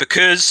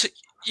 because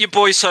your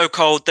boy's so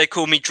cold, they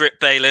call me Drip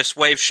Bayless,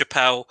 Wave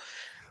Chappelle.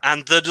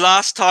 And the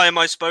last time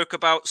I spoke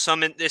about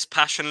something this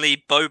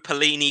passionately, Bo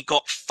Pelini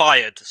got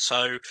fired.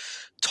 So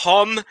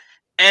Tom,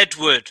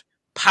 Edward,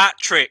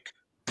 Patrick,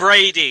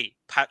 Brady.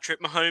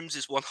 Patrick Mahomes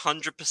is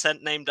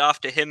 100% named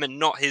after him and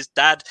not his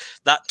dad.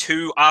 That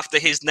too after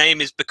his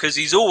name is because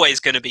he's always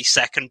going to be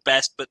second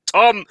best. But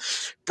Tom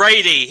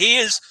Brady, he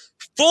is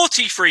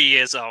 43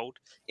 years old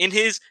in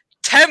his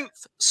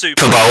 10th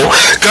Super Bowl,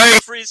 going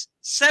for his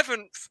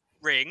 7th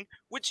ring,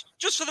 which,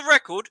 just for the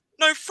record,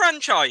 no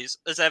franchise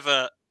has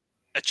ever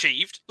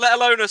achieved, let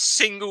alone a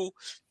single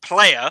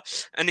player,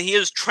 and he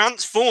has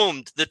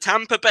transformed the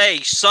Tampa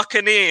Bay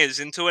Buccaneers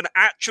into an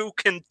actual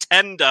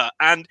contender.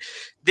 And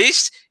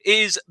this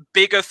is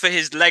bigger for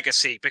his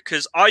legacy,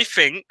 because I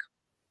think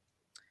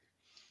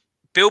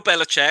Bill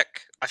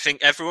Belichick, I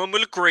think everyone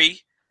will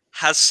agree,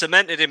 has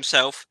cemented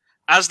himself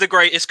as the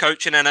greatest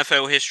coach in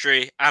NFL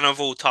history and of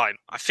all time.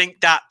 I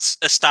think that's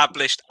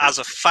established as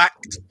a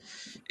fact.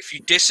 If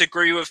you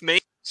disagree with me,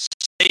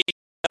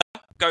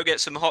 go get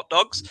some hot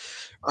dogs.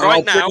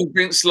 Right now,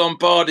 bring Vince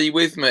Lombardi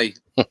with me.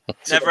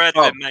 Never heard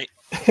of him, mate.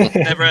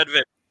 Never heard of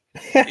him.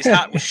 His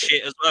hat was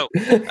shit as well.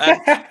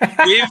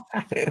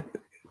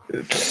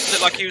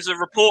 Looked like he was a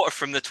reporter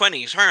from the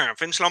 20s.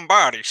 Vince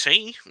Lombardi,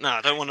 see? No,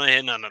 I don't want to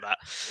hear none of that.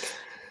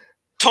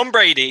 Tom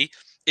Brady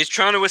is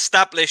trying to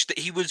establish that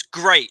he was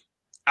great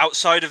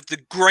outside of the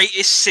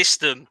greatest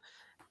system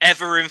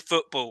ever in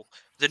football,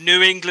 the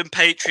New England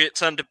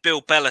Patriots under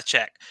Bill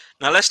Belichick.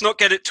 Now, let's not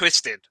get it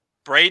twisted.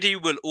 Brady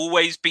will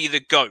always be the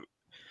GOAT.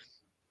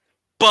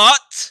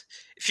 But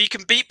if he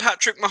can beat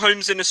Patrick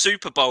Mahomes in a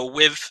Super Bowl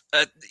with,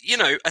 a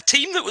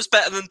team that was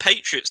better than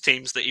Patriots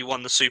teams that he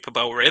won the Super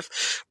Bowl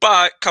with,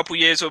 but a couple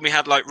years when we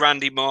had like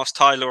Randy Moss,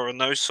 Tyler,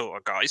 and those sort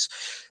of guys,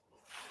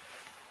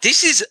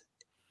 this is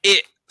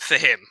it for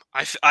him.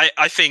 I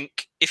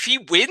think if he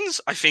wins,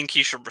 I think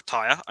he should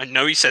retire. I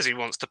know he says he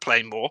wants to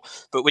play more,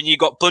 but when you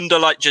got Bunda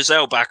like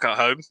Giselle back at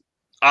home,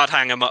 I'd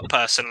hang him up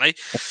personally.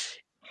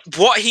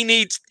 What he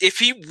needs, if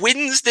he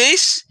wins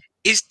this,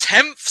 his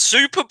 10th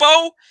Super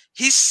Bowl,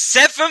 his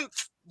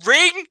 7th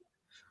ring,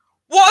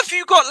 what have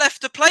you got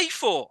left to play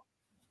for?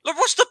 Like,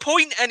 what's the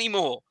point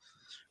anymore?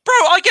 Bro,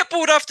 I get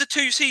bored after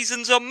 2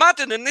 seasons on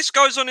Madden, and this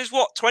guy's on his,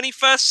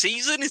 21st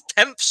season, his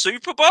 10th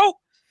Super Bowl?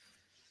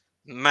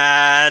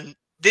 Man,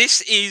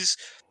 he's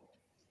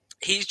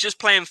just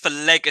playing for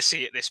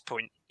legacy at this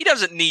point. He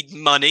doesn't need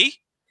money.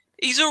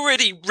 He's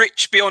already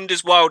rich beyond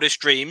his wildest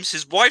dreams.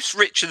 His wife's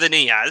richer than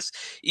he has.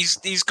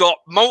 He's got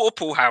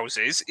multiple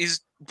houses. His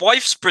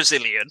wife's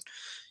Brazilian.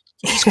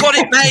 He's got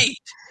it made.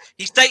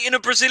 He's dating a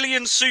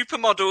Brazilian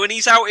supermodel and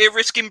he's out here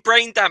risking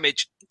brain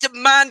damage. The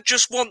man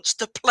just wants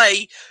to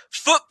play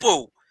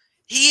football.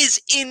 He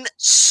is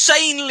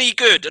insanely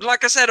good. And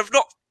like I said,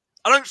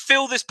 I don't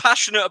feel this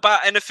passionate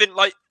about anything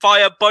like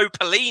fire Bo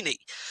Pelini.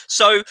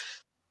 So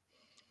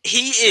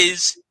he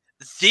is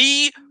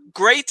the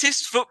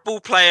greatest football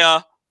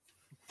player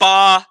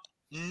bar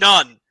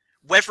none,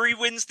 whether he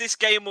wins this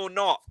game or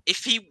not.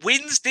 If he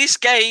wins this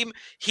game,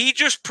 he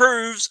just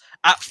proves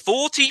at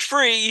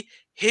 43,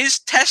 his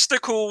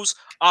testicles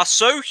are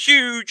so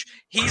huge,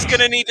 he's going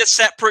to need a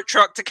separate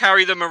truck to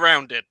carry them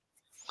around in.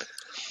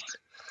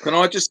 Can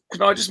I just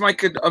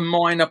make a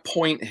minor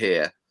point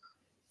here?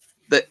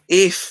 That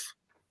if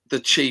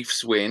the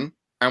Chiefs win,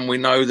 and we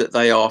know that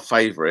they are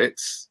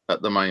favourites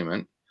at the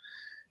moment,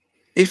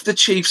 if the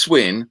Chiefs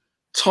win,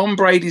 Tom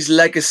Brady's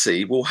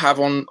legacy will have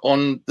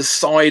on the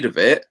side of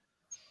it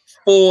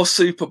 4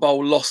 Super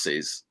Bowl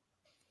losses.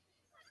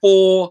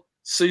 4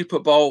 Super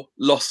Bowl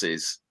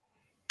losses.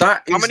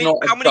 That is not a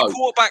goat. How many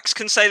quarterbacks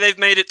can say they've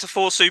made it to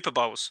 4 Super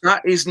Bowls?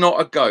 That is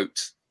not a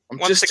goat.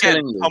 Once again,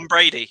 telling you. Tom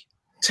Brady.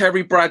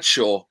 Terry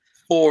Bradshaw,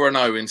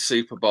 4-0 in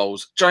Super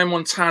Bowls. Joe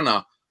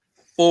Montana,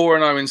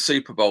 4-0 in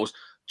Super Bowls.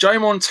 Joe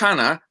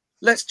Montana,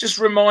 let's just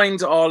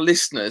remind our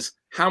listeners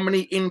how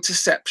many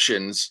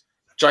interceptions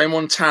Joe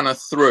Montana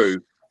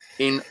threw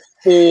in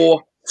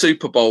 4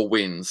 Super Bowl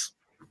wins.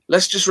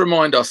 Let's just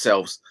remind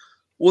ourselves.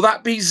 Will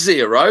that be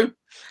 0?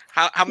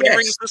 How many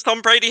rings does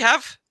Tom Brady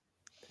have?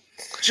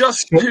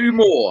 Just 2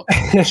 more.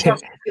 Just 2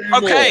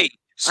 okay, more.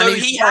 So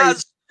he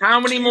has. How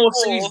many more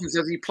seasons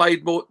has he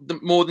played more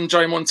than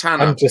Joe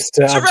Montana? I'm just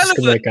going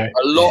to go.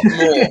 A lot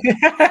more.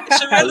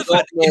 It's irrelevant. A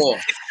lot more.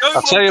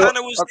 If Joe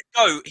Montana was the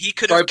GOAT, he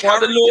could have by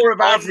the law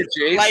of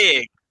averages,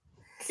 playing.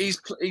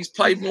 He's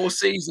played more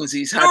seasons.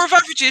 He's had law of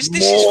averages.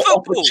 This more is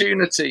football.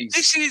 Opportunities.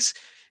 This is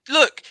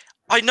look.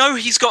 I know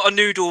he's got a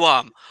noodle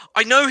arm.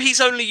 I know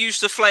he's only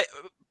used to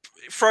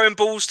throwing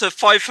balls to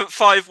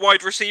 5'5"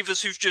 wide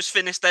receivers who've just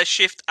finished their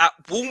shift at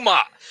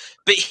Walmart.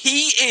 But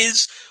he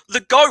is the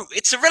GOAT.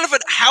 It's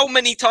irrelevant how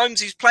many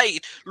times he's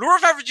played. Law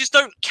of averages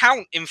don't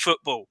count in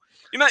football.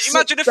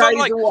 Imagine if I'm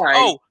like,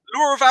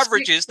 law of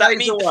averages, that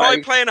means if I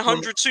play in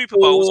 100 Super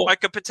Bowls, I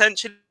could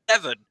potentially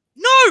 11.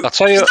 No,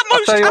 he's the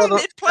most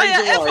talented player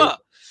ever.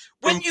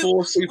 When you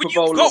 4 Super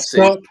Bowls,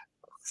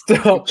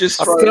 stop.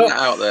 Just throwing that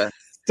out there.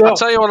 I'll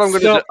tell you what I'm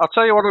going to do. I'll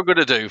tell you what I'm going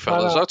to do,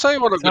 fellas. I'll tell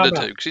you what I'm going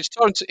to do because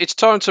it's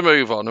time to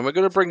move on, and we're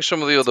going to bring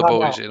some of the other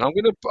boys in. I'm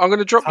going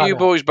to drop you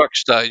boys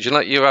backstage and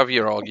let you have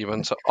your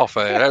argument off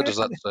air. How does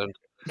that sound?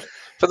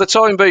 For the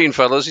time being,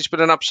 fellas, it's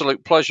been an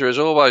absolute pleasure as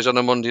always on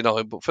a Monday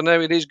night. But for now,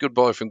 it is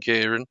goodbye from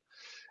Kieran.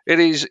 It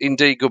is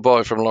indeed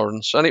goodbye from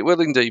Lawrence, and it will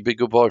indeed be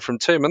goodbye from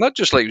Tim, and that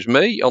just leaves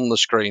me on the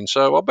screen.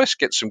 So I best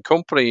get some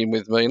company in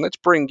with me, and let's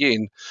bring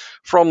in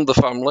from the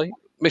family,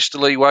 Mr.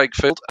 Lee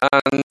Wakefield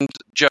and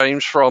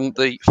James from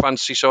the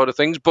fantasy side of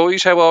things.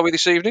 Boys, how are we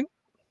this evening?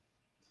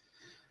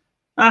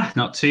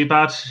 Not too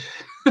bad.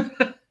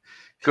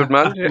 Good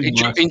man.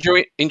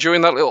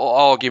 Enjoying that little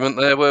argument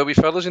there, were we,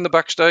 fellas, in the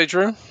backstage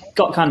room?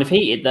 Got kind of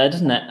heated there,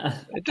 doesn't it?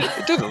 It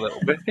did a little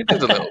bit.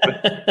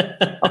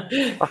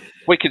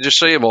 We could just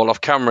see them all off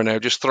camera now,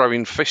 just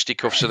throwing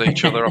fisticuffs at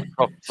each other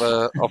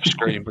off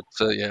screen. But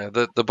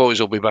the boys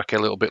will be back a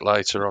little bit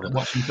later on. I'm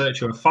watching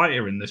Virtua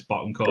Fighter in this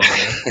bottom corner.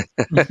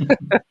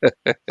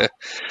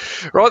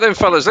 Right then,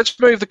 fellas, let's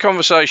move the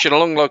conversation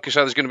along. Like I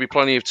said, there's going to be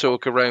plenty of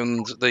talk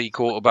around the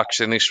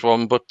quarterbacks in this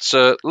one. But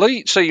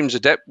Lee seems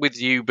adept with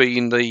you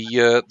being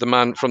the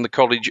man from the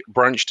college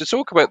branch to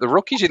talk about the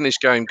rookies in this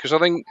game, because I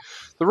think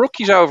the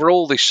rookies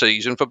overall this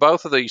season for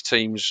both of these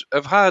teams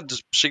have had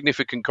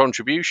significant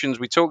contributions.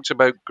 We talked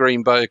about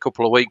Green Bay a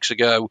couple of weeks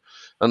ago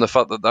and the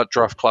fact that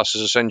draft class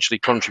has essentially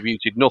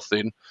contributed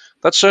nothing.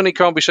 That certainly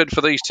can't be said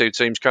for these two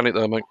teams, can it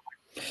though, mate?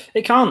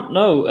 It can't,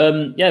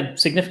 no.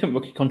 Significant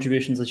rookie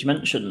contributions, as you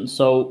mentioned.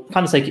 So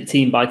kind of take it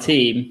team by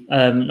team.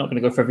 Not going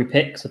to go for every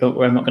pick, so don't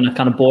worry, I'm not going to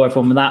kind of bore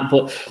everyone with that.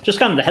 But just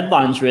kind of the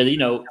headlines, really.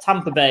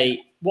 Tampa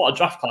Bay, what a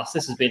draft class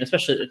this has been,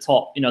 especially at the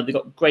top. They've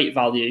got great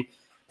value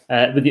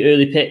with the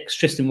early picks,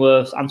 Tristan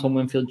Wirfs, Antoine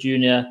Winfield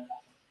Jr.,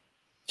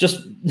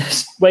 just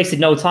wasted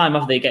no time,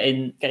 have they,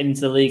 getting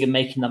into the league and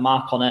making their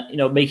mark on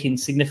it, making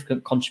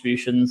significant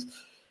contributions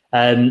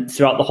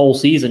throughout the whole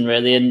season,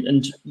 really.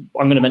 And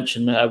I'm going to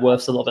mention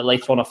Wirfs a little bit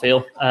later on, I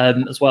feel,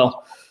 as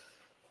well.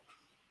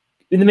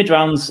 In the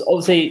mid-rounds,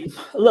 obviously,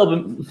 a little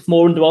bit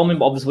more underwhelming,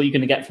 but obviously what you're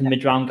going to get from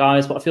mid-round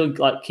guys. But I feel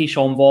like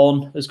Keyshawn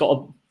Vaughn has got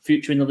a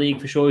future in the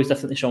league for sure. He's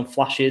definitely shown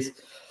flashes.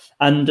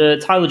 And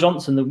Tyler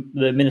Johnson,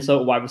 the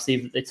Minnesota wide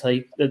receiver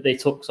that they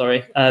took,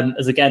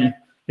 has again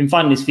been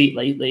finding his feet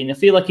lately, and I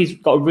feel like he's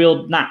got a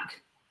real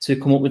knack to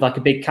come up with like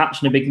a big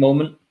catch in a big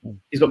moment.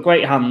 He's got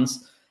great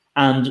hands,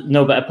 and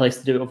no better place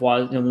to do it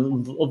otherwise, other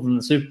than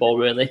the Super Bowl,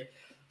 really.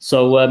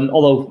 So,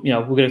 although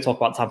we're going to talk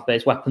about Tampa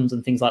Bay's weapons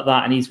and things like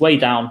that, and he's way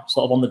down,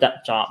 sort of on the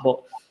depth chart, but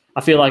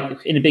I feel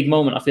like in a big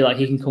moment, I feel like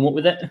he can come up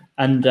with it.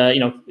 And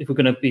if we're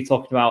going to be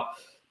talking about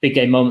big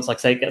game moments, like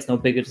I say, it gets no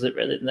bigger, does it,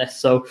 really, than this?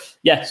 So,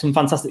 yeah, some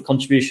fantastic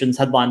contributions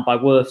headlined by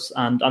Wirfs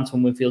and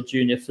Antoine Winfield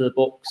Jr. for the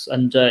Bucs,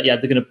 and they're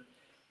going to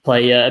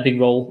play a big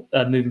role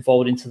moving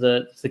forward into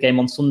the game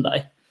on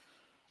Sunday.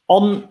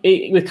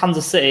 With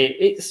Kansas City,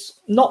 it's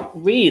not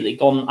really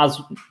gone as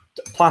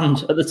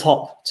planned at the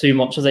top too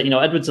much, has it?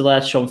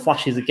 Edwards-Helaire's shown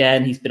flashes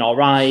again. He's been all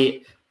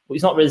right, but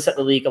he's not really set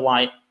the league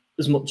alight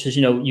as much as,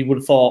 you would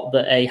have thought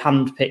that a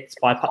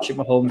hand-picked by Patrick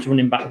Mahomes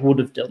running back would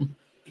have done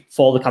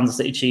for the Kansas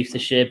City Chiefs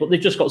this year. But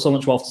they've just got so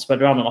much wealth to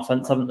spread around on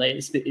offense, haven't they?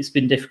 It's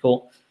been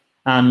difficult.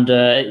 And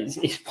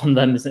it's one of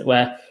them, isn't it,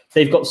 where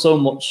they've got so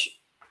much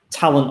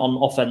talent on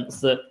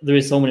offense that there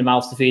is so many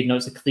mouths to feed.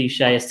 It's a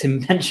cliche, as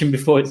Tim mentioned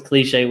before, it's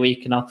cliche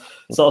week, and I'll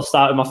sort of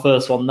start with my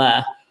first one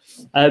there.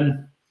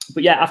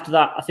 But yeah, after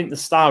that, I think the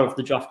star of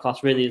the draft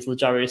class really is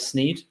L'Jarius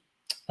Sneed,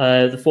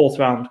 the 4th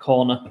round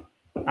corner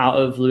out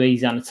of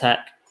Louisiana Tech.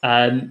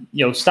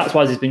 Stats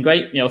wise, he's been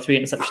great. 3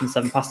 interceptions,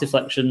 7 pass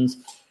deflections.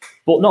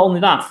 But not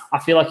only that, I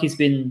feel like he's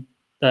been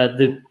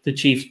the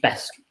Chiefs'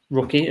 best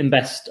rookie and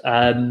best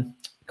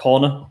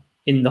corner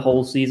in the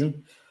whole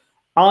season.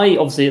 I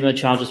obviously am a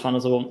Chargers fan,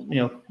 as I won't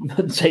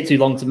take too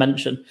long to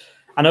mention.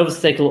 And I was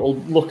to take a little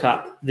look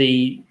at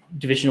the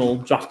divisional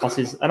draft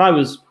classes, and I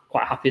was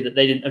quite happy that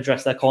they didn't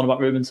address their cornerback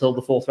room until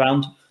the 4th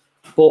round.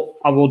 But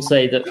I would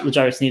say that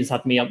L'Jarius Sneed has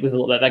had me up with a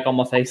little bit of egg on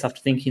my face after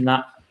thinking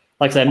that.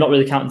 Like I say, I'm not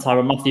really counting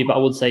Tyrann Mathieu, but I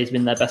would say he's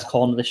been their best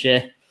corner this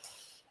year.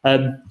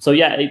 Lots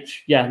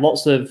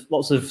of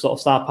sort of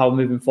star power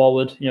moving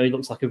forward. He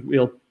looks like a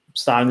real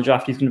star in the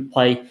draft. He's going to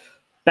play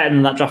better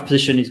than that draft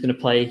position. He's going to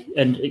play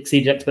and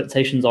exceed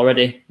expectations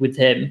already with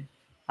him.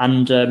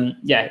 And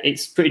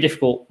it's pretty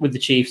difficult with the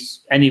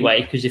Chiefs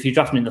anyway, because if you're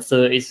drafting in the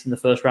 30s in the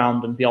first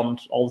round and beyond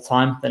all the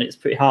time, then it's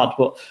pretty hard.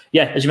 But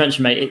yeah, as you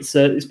mentioned, mate,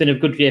 it's been a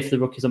good year for the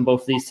rookies on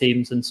both of these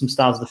teams and some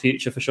stars of the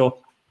future for sure.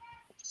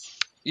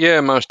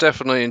 Yeah, most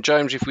definitely. And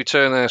James, if we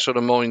turn our sort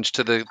of minds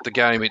to the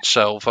game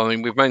itself, I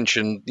mean, we've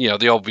mentioned,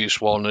 the obvious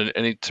one.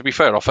 And to be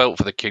fair, I felt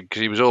for the kid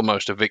because he was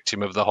almost a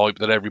victim of the hype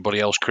that everybody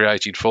else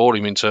created for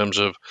him in terms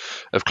of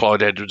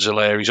Clyde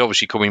Edwards-Helaire. He's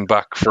obviously coming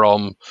back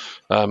from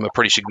a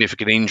pretty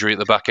significant injury at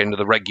the back end of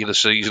the regular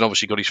season.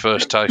 Obviously got his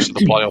first taste of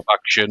the playoff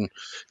action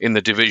in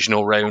the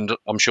divisional round.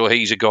 I'm sure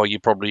he's a guy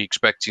you're probably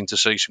expecting to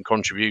see some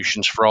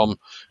contributions from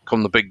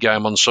come the big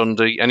game on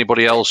Sunday.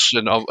 Anybody else?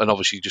 And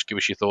obviously just give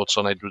us your thoughts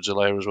on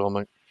Edwards-Helaire as well,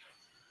 mate.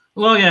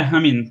 Well, yeah, I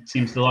mean,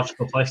 seems the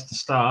logical place to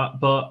start,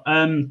 but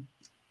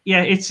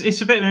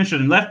it's a bit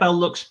interesting. Lev Bell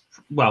looks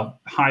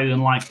highly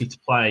unlikely to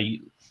play.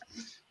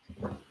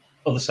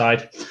 Other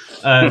side,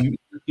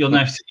 you'll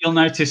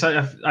notice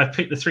I've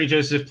picked the 3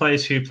 jerseys of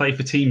players who play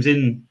for teams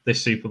in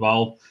this Super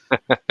Bowl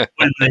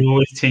when they were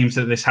with teams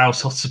that this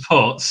household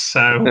supports.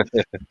 So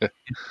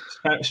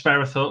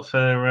spare a thought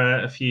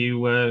for a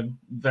few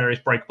various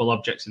breakable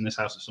objects in this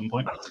house at some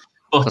point.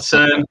 But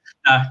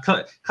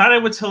Clyde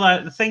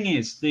Edwards-Helaire, the thing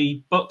is,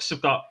 the Bucs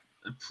have got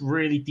a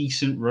really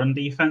decent run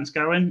defense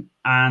going,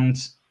 and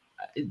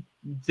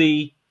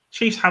the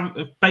Chiefs have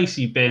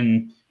basically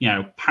been,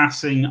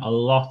 passing a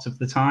lot of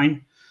the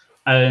time.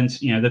 And,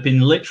 they've been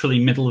literally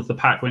middle of the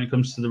pack when it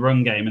comes to the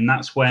run game, and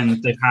that's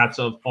when they've had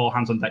sort of all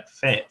hands on deck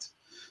fit.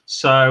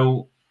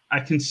 So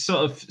I can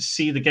sort of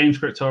see the game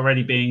script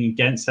already being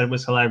against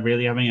Edwards-Helaire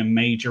really having a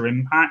major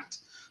impact.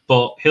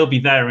 But he'll be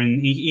there,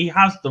 and he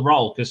has the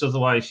role, because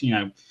otherwise,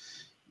 you're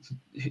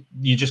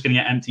just going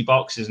to get empty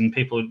boxes, and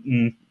people,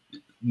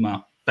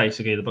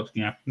 basically the Bucs,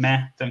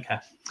 don't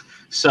care.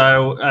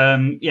 So,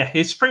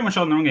 it's pretty much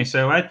on the run game.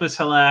 So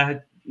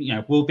Edwards-Helaire,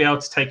 will be able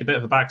to take a bit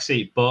of a back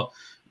seat, but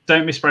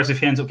don't be surprised if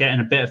he ends up getting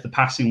a bit of the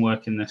passing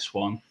work in this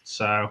one.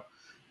 So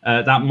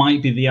that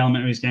might be the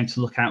element he's going to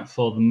look out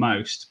for the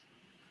most.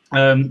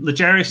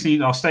 L'Jarius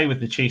Sneed, I'll stay with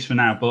the Chiefs for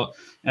now, but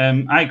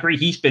I agree,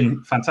 he's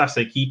been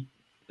fantastic.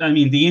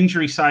 The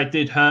injury side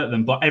did hurt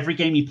them, but every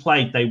game he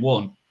played, they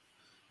won,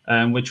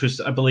 which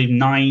was, I believe,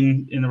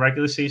 9 in the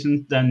regular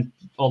season, then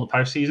all the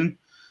postseason.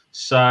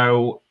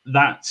 So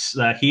that's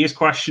he is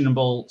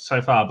questionable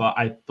so far, but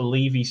I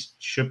believe he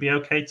should be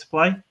okay to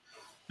play.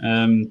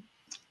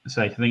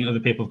 I think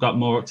other people have got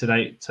more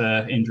up-to-date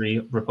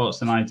injury reports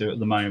than I do at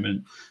the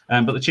moment.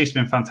 But the Chiefs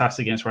have been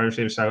fantastic against wide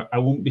receivers, so I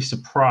won't be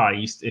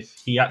surprised if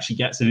he actually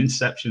gets an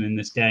interception in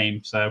this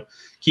game. So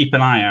keep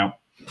an eye out.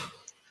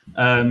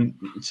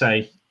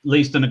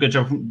 Lee's done a good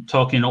job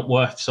talking up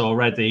Wirfs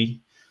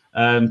already.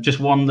 Just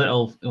one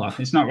little,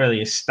 it's not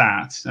really a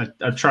stat.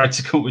 I tried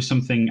to come up with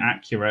something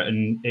accurate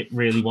and it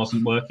really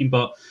wasn't working.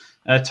 But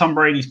Tom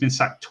Brady's been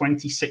sacked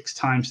 26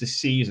 times this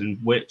season,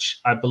 which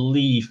I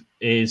believe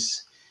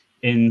is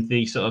in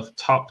the sort of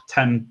top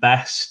 10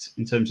 best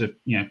in terms of,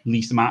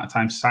 least amount of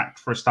time sacked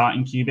for a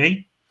starting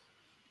QB.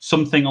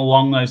 Something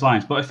along those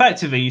lines. But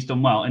effectively, he's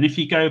done well. And if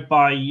you go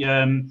by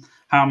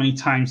how many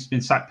times he's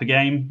been sacked per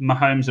game,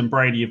 Mahomes and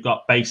Brady have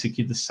got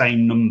basically the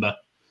same number,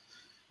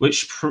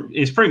 which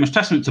is pretty much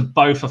testament to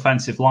both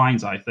offensive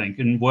lines, I think.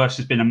 And Wirfs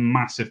has been a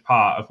massive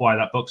part of why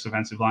that Bucs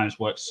offensive line has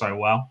worked so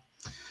well.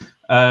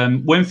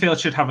 Winfield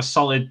should have a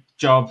solid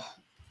job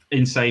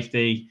in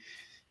safety.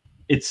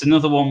 It's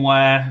another one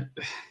where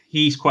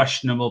he's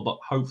questionable, but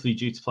hopefully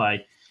due to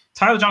play.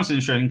 Tyler Johnson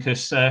is interesting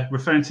because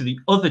referring to the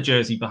other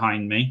jersey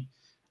behind me,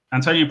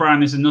 Antonio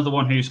Brown is another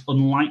one who's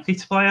unlikely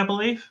to play, I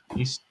believe.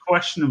 He's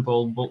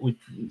questionable, but we're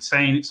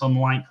saying it's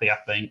unlikely, I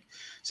think.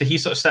 So he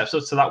sort of steps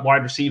up to that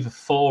wide receiver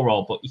 4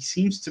 role, but he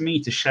seems to me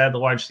to share the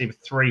wide receiver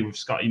 3 with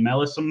Scotty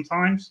Miller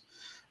sometimes.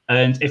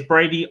 And if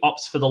Brady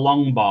opts for the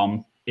long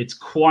bomb, it's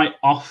quite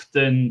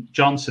often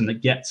Johnson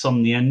that gets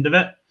on the end of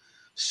it.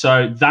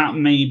 So that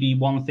may be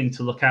one thing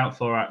to look out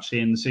for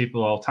actually in the Super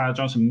Bowl. Tyler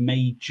Johnson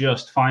may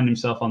just find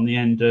himself on the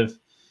end of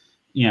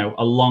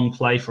a long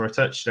play for a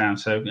touchdown.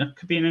 So it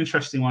could be an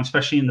interesting one,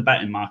 especially in the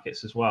betting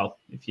markets as well,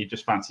 if you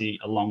just fancy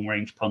a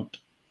long-range punt.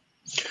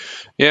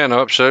 Yeah, no,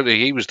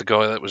 absolutely. He was the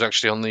guy that was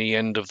actually on the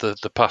end of the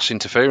pass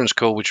interference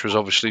call, which was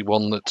obviously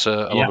one that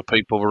a lot of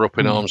people were up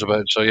in arms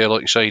about. So, yeah,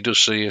 like you say, he does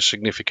see a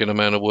significant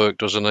amount of work,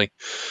 doesn't he,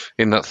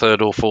 in that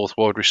 3rd or 4th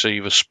wide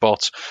receiver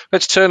spot.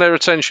 Let's turn our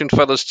attention,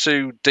 fellas,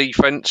 to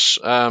defence,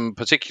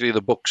 particularly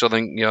the Bucs. I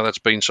think, that's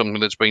been something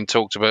that's been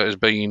talked about as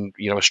being,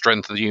 a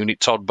strength of the unit.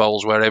 Todd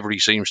Bowles, wherever he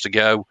seems to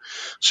go,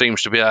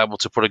 seems to be able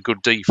to put a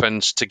good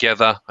defence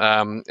together,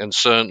 and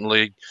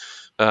certainly...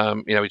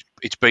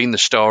 it's been the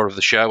star of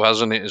the show,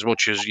 hasn't it? As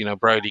much as,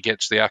 Brady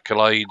gets the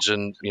accolades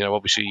and,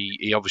 obviously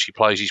he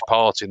plays his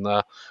part in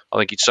that. I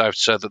think it's safe to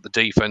say that the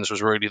defense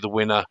was really the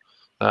winner,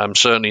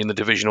 certainly in the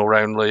divisional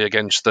round, Lee,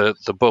 against the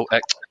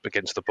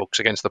Bucs,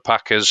 against the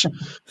Packers.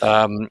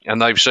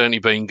 And they've certainly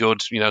been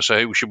good, so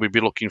who should we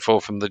be looking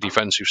for from the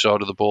defensive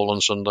side of the ball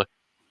on Sunday?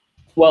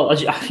 Well, I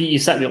think you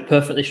set me up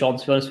perfectly, Sean.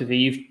 To be honest with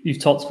you, you've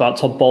talked about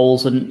Todd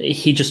Bowles, and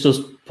he just does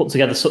put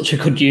together such a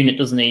good unit,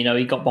 doesn't he? You know,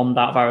 he got bombed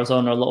out of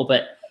Arizona a little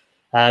bit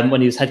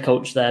when he was head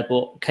coach there,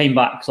 but came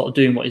back sort of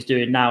doing what he's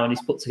doing now, and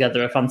he's put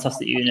together a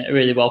fantastic unit, a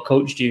really well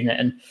coached unit.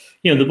 And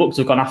you know, the Bucks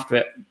have gone after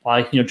it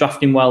by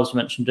drafting well, as we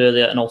mentioned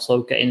earlier, and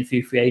also getting a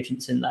few free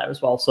agents in there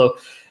as well. So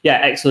yeah,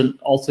 excellent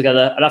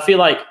altogether. And I feel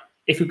like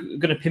if we're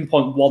going to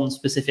pinpoint one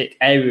specific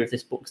area of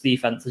this Bucks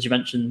defense, as you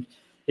mentioned,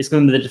 it's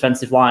going to be the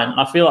defensive line. And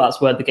I feel like that's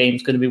where the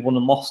game's going to be won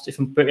and lost, if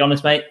I'm pretty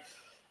honest, mate.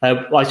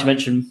 Like you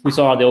mentioned, we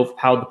saw how they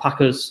overpowered the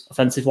Packers'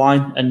 offensive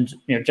line. And,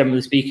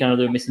 generally speaking, I know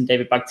they were missing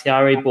David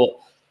Bakhtiari, but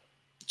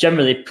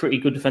generally a pretty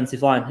good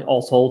defensive line,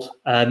 all told.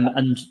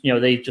 And,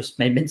 they just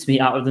made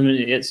mincemeat out of them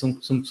at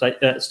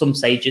some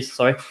stages,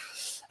 sorry.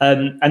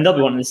 And they'll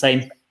be wanting the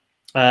same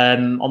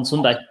on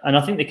Sunday. And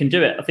I think they can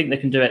do it. I think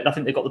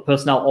they've got the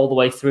personnel all the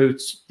way through,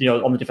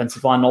 on the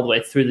defensive line, all the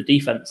way through the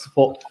defense to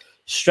put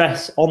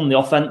stress on the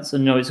offense.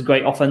 And it's a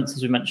great offense,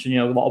 as we mentioned,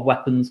 a lot of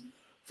weapons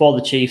for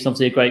the Chiefs,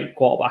 obviously a great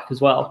quarterback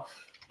as well.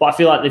 But I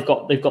feel like they've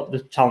got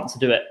the talent to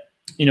do it.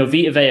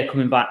 Vita Vea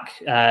coming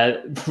back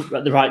at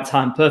the right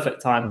time,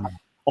 perfect time,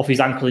 off his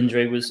ankle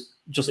injury was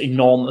just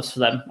enormous for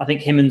them. I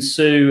think him and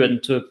Sue,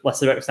 and to a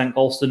lesser extent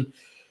Golston,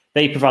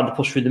 they provide the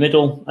push through the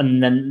middle,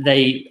 and then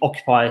they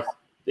occupy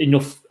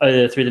enough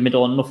through the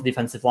middle and enough of the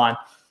offensive line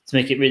to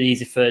make it really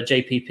easy for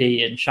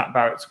JPP and Shaq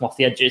Barrett to come off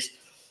the edges.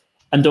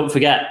 And don't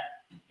forget,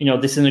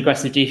 this is an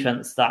aggressive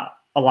defense that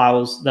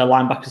allows their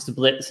linebackers to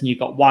blitz, and you've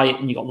got White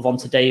and you've got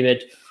Levonta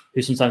David,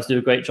 who sometimes do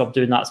a great job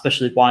doing that,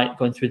 especially White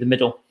going through the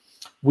middle.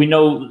 We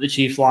know that the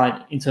Chiefs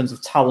line, in terms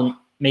of talent,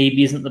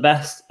 maybe isn't the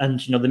best, and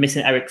they're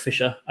missing Eric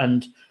Fisher.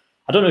 And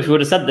I don't know if we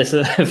would have said this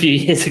a few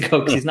years ago,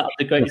 because he's not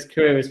had the greatest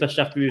career,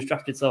 especially after he was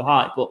drafted so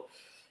high. But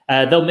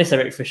they'll miss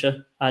Eric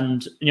Fisher,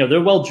 and they're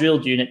a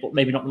well-drilled unit, but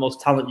maybe not the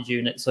most talented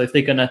unit. So if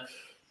they're going to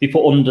be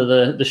put under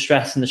the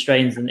stress and the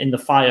strains and in the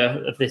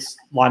fire of this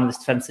line, of this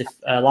defensive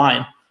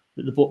line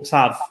that the Bucs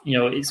have,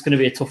 it's going to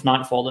be a tough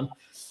night for them.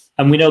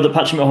 And we know that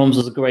Patrick Mahomes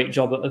does a great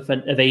job of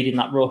evading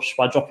that rush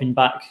by dropping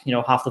back,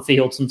 half the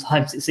field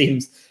sometimes, it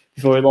seems,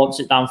 before he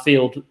launches it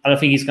downfield. And I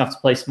think he's going to have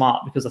to play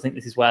smart, because I think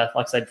this is where,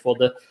 like I said before,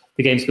 the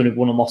game's going to be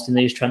won and lost in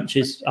these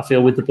trenches, I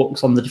feel, with the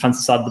Bucs on the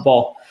defensive side of the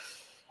ball.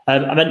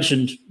 I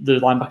mentioned the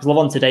linebackers.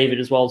 Levonta David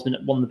as well has been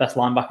one of the best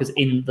linebackers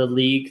in the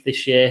league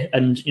this year.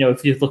 And,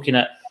 if you're looking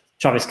at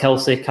Travis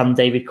Kelce, can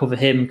David cover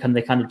him? Can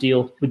they kind of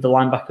deal with the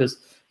linebackers?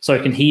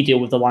 Sorry, can he deal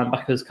with the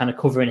linebackers kind of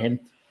covering him?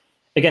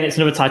 Again, it's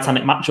another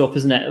Titanic matchup,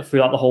 isn't it,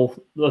 throughout the whole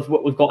of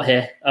what we've got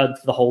here,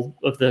 for the whole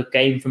of the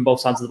game from both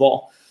sides of the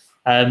ball.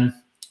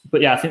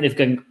 But yeah, I think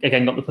they've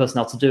again got the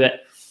personnel to do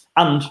it.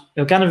 And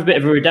kind of a bit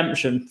of a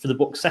redemption for the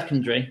Bucs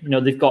secondary.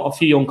 They've got a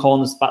few young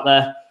corners back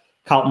there,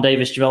 Carlton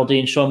Davis, Jamel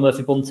Dean, Sean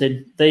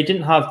Murphy-Bunting. They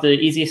didn't have the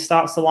easiest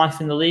starts to life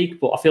in the league,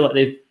 but I feel like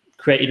they've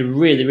created a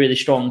really, really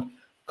strong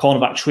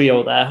cornerback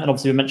trio there. And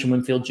obviously we mentioned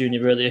Winfield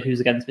Jr. earlier, who's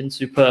again been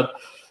superb.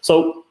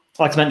 So,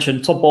 like I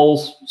mentioned, Todd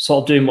Bowles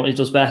sort of doing what he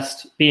does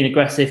best, being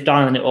aggressive,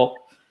 dialing it up.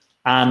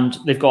 And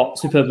they've got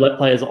superb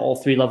players at all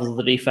three levels of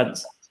the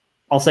defense.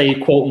 I'll say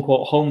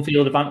quote-unquote home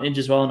field advantage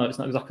as well. No, it's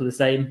not exactly the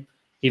same,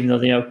 even though,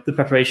 the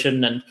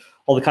preparation and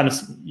all the kind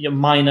of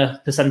minor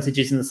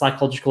percentages and the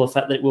psychological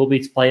effect that it will be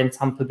to play in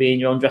Tampa, be in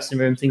your own dressing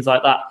room, things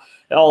like that.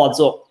 It all adds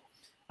up.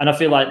 And I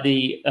feel like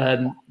the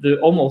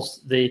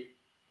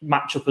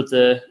matchup of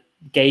the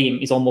game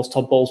is almost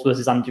Todd Bowles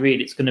versus Andy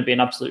Reid. It's going to be an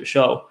absolute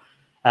show.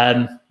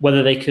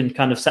 Whether they can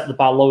kind of set the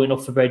bar low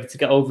enough for Brady to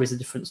get over is a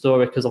different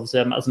story, because obviously,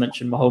 as I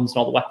mentioned, Mahomes and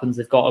all the weapons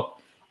they've got are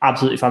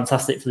absolutely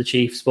fantastic for the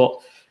Chiefs. But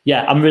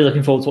yeah, I'm really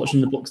looking forward to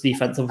watching the Bucs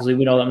defense. Obviously,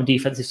 we know that I'm a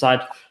defensive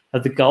side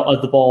of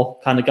the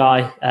ball kind of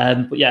guy.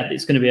 But yeah,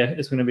 it's going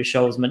to be a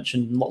show, as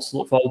mentioned, and lots to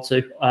look forward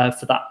to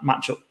for that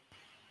matchup.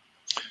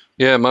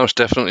 Yeah, most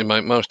definitely,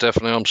 mate. Most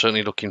definitely. I'm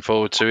certainly looking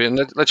forward to it.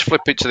 And let's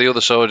flip it to the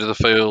other side of the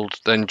field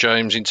then,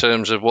 James, in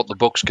terms of what the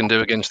Bucs can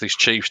do against this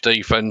Chiefs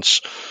defence.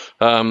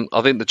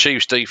 I think the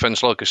Chiefs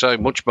defence, like I say,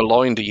 much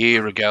maligned a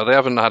year ago. They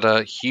haven't had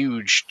a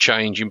huge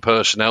change in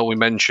personnel. We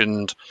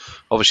mentioned,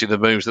 obviously, the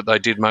moves that they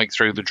did make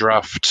through the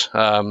draft,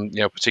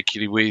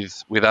 particularly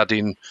with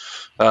adding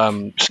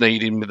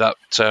Snead in with that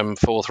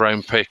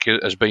fourth-round pick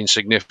has been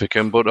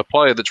significant. But a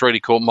player that's really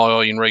caught my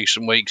eye in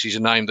recent weeks, he's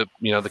a name that,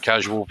 the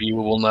casual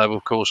viewer will know,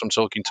 of course. I'm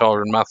talking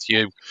Tyrann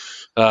Mathieu.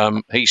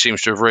 He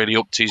seems to have really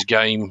upped his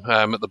game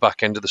at the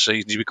back end of the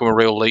season. He's become a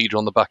real leader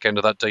on the back end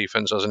of that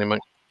defence, hasn't he, mate?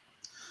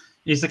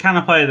 He's the kind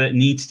of player that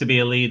needs to be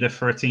a leader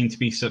for a team to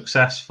be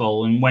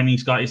successful. And when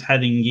he's got his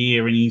head in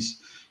gear and he's,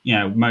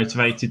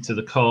 motivated to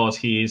the cause,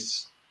 he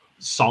is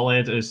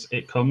solid as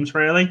it comes,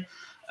 really.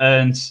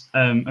 And,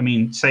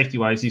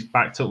 safety-wise, he's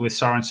backed up with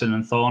Sorensen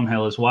and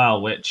Thornhill as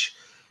well, which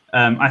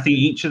I think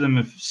each of them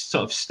have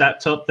sort of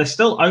stepped up. They're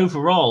still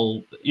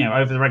overall,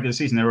 over the regular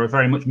season, they were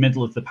very much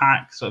middle of the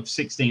pack, sort of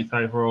 16th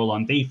overall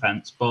on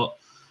defense. But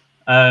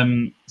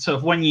sort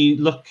of when you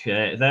look at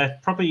it, they're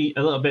probably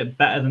a little bit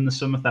better than the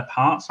sum of their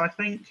parts, I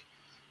think.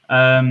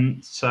 At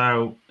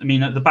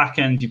the back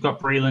end, you've got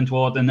Breland,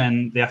 Ward, and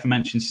then the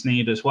aforementioned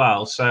Snead as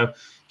well. So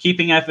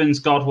keeping Evans,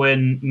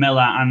 Godwin,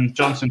 Miller, and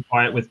Johnson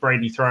quiet with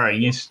Brady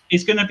throwing is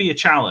going to be a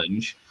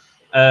challenge.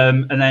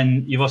 And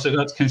then you've also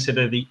got to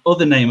consider the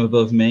other name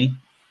above me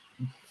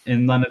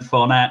in Leonard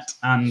Fournette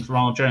and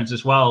Ronald Jones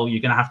as well.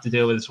 You're going to have to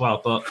deal with as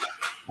well. But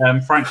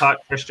Frank Clark,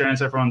 Chris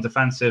Jones, everyone on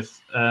defensive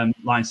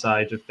line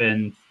side have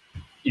been,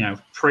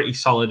 pretty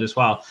solid as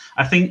well.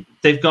 I think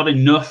they've got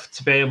enough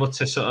to be able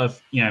to sort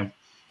of,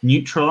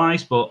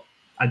 neutralize, but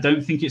I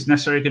don't think it's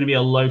necessarily going to be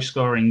a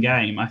low-scoring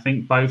game. I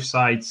think both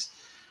sides,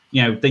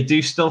 they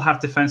do still have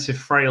defensive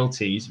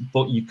frailties,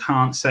 but you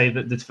can't say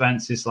that the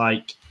defense is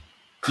like,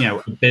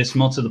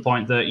 abysmal to the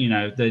point that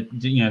they're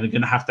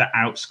going to have to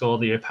outscore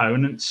the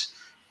opponents.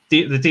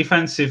 The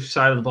defensive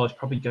side of the ball is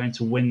probably going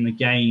to win the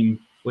game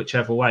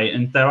whichever way.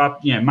 And there are,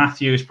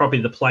 Matthew is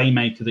probably the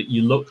playmaker that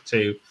you look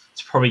to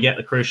probably get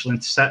the crucial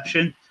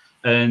interception.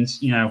 And,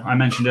 I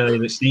mentioned earlier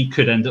that Snead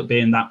could end up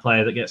being that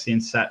player that gets the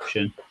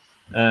interception.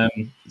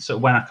 So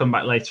when I come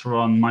back later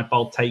on, my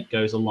bold take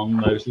goes along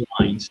those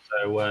lines.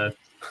 So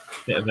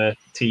bit of a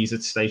teaser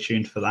to stay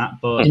tuned for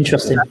that. But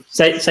interesting.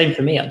 Same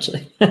for me,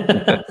 actually.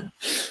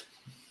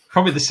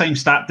 Probably the same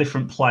stat,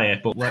 different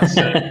player, but let's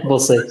we'll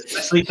see.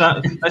 Let's leave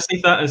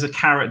that as a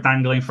carrot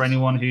dangling for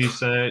anyone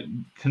who's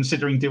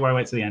considering, do I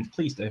wait to the end?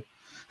 Please do.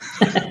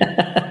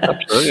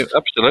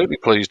 Absolutely,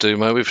 please do,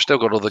 mate. We've still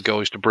got other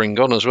guys to bring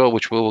on as well,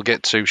 which we'll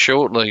get to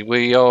shortly.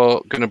 We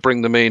are going to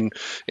bring them in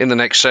the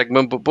next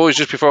segment. But boys,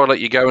 just before I let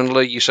you go, and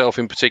Lee, yourself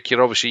in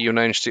particular, obviously you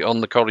announced it on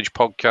the College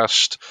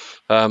podcast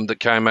that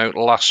came out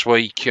last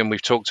week, and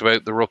we've talked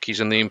about the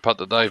rookies and the impact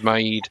that they've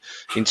made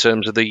in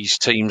terms of these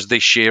teams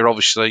this year.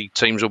 Obviously,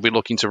 teams will be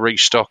looking to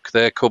restock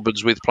their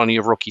cupboards with plenty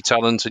of rookie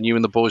talent, and you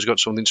and the boys got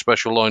something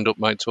special lined up,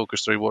 mate. Talk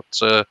us through what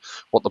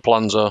the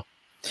plans are.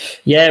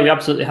 Yeah, we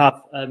absolutely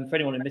have. For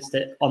anyone who missed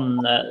it,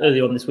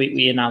 earlier on this week,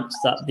 we announced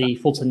that the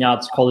Full 10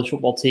 Yards college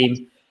football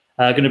team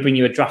are going to bring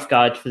you a draft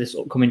guide for this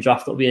upcoming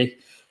draft that will be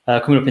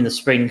coming up in the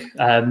spring.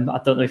 I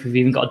don't know if we've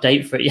even got a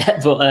date for it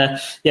yet, but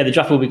the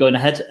draft will be going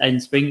ahead in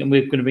spring, and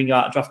we're going to bring you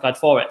out a draft guide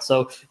for it.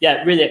 So,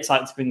 yeah, really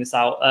excited to bring this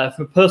out.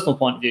 From a personal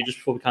point of view, just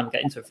before we kind of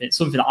get into it, it's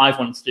something that I've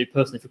wanted to do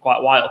personally for quite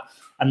a while.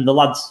 And the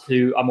lads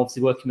who I'm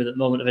obviously working with at the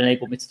moment have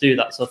enabled me to do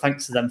that. So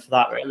thanks to them for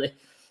that, really.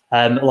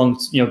 Along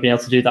being able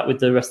to do that with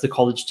the rest of the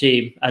college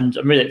team. And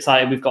I'm really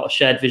excited. We've got a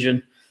shared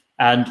vision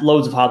and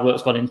loads of hard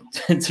work's gone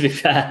in, to be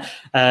fair.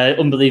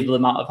 Unbelievable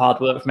amount of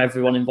hard work from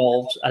everyone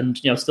involved, and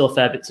still a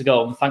fair bit to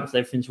go. And thankfully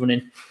everything's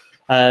running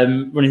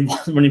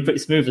pretty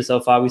smoothly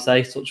so far, we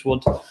say, touch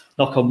wood,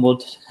 knock on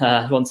wood.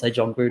 I won't say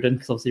John Gruden,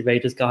 because obviously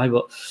Raiders guy,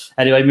 but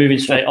anyway, moving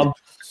straight on.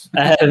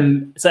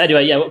 So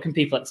anyway, yeah, what can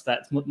people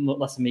expect?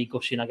 Less than me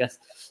gushing, I guess.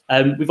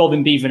 We've all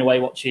been beavering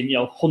away watching,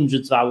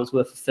 hundreds of hours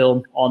worth of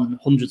film on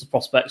hundreds of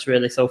prospects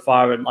really so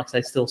far, and like I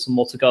say, still some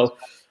more to go.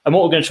 And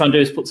what we're going to try and do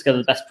is put together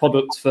the best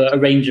products for a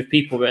range of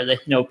people, really.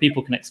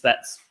 People can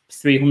expect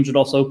 300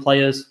 or so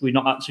players. We've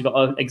not actually got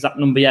an exact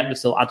number yet. We're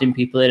still adding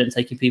people in and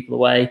taking people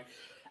away.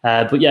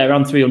 But yeah,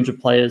 around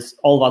 300 players,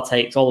 all of our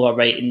takes, all of our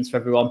ratings for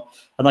everyone.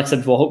 And like I said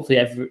before,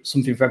 hopefully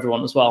something for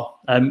everyone as well.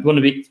 We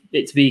want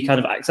it to be kind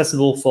of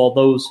accessible for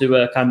those who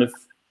are kind of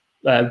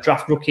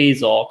draft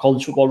rookies or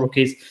college football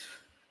rookies.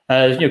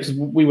 Because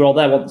we were all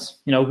there once.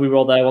 We were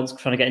all there once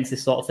trying to get into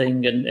this sort of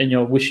thing,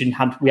 and wishing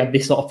we had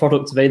this sort of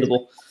product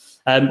available.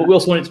 But we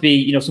also want it to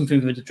be,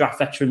 something for the draft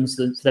veterans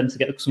for them to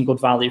get some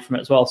good value from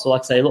it as well. So,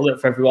 like I say, a little bit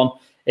for everyone.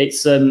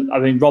 It's,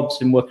 Rob's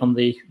been working on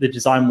the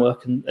design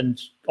work,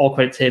 and all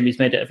credit to him. He's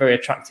made it a very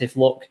attractive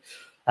look,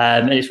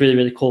 and it's really,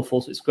 really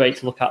colourful. So it's great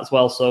to look at as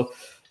well. So,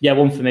 yeah,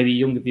 one for maybe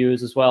younger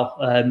viewers as well,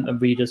 and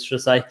readers,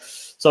 should I say.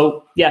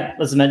 So, yeah,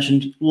 as I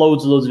mentioned,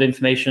 loads and loads of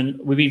information.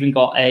 We've even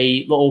got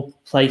a little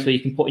place where you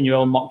can put in your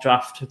own mock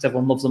draft, because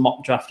everyone loves a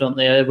mock draft, don't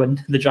they,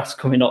 when the draft's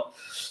coming up.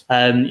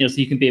 So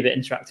you can be a bit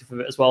interactive with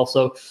it as well.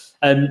 So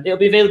it'll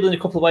be available in a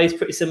couple of ways,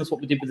 pretty similar to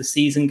what we did with the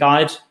season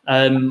guide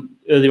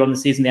earlier on in the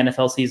season, the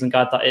NFL season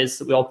guide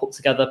that we all put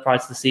together prior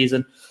to the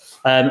season.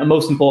 And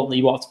most importantly,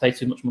 you won't have to pay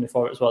too much money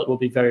for it as well. It will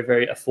be very,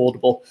 very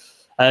affordable.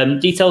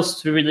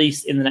 Details to be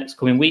released in the next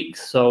coming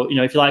weeks. So,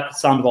 if you like the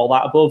sound of all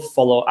that above,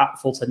 follow at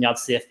Full 10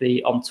 Yards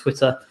CFB on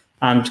Twitter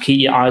and keep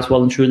your eyes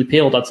well and truly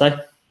peeled, I'd say.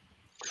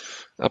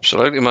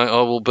 Absolutely, mate.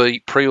 I will be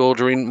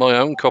pre-ordering my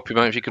own copy,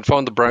 mate. If you can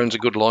find the Browns a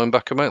good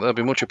linebacker, mate, that'd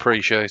be much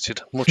appreciated.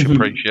 Much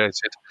appreciated.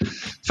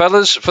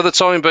 Fellas, for the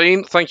time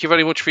being, thank you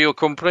very much for your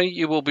company.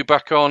 You will be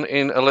back on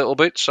in a little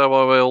bit, so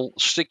I will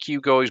stick you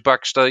guys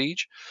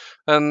backstage.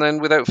 And then,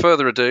 without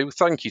further ado,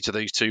 thank you to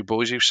these two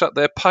boys who've sat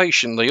there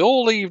patiently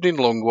all evening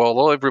long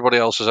while everybody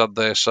else has had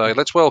their say.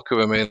 Let's welcome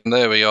them in.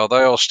 There we are. They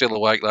are still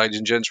awake, ladies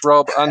and gents.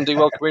 Rob, Andy,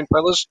 welcome in,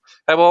 fellas.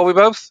 How are we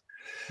both?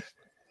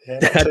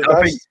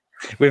 Yeah,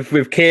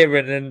 with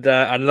Kieran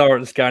and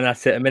Lawrence going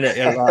at it a minute,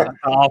 like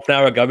half an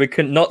hour ago, we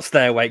couldn't not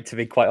stay awake, to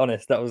be quite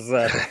honest. That was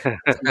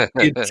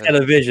good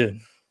television.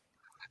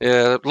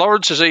 Yeah,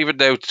 Lawrence has even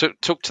now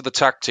took to the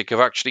tactic of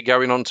actually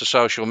going onto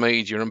social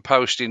media and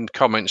posting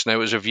comments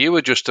now as a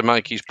viewer just to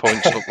make his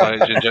points look,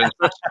 ladies and gents.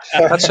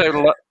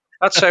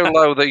 That's how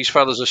low these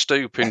fellas are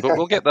stooping. But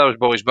we'll get those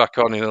boys back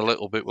on in a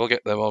little bit. We'll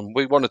get them on.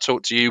 We want to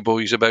talk to you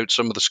boys about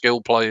some of the skill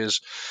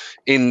players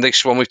in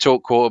this one. We've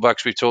talked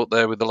quarterbacks. We've talked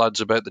there with the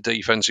lads about the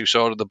defensive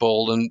side of the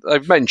ball, and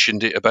they've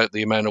mentioned it about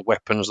the amount of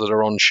weapons that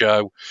are on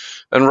show.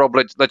 And Rob,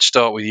 let's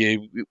start with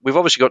you. We've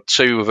obviously got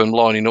two of them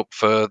lining up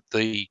for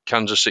the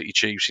Kansas City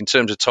Chiefs in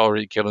terms of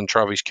Tyreek Hill and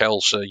Travis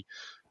Kelce,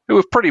 who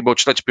have pretty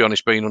much, let's be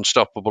honest, been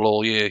unstoppable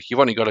all year.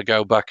 You've only got to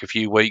go back a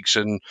few weeks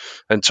and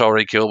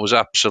Tyreek Hill was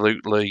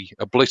absolutely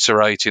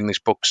obliterating this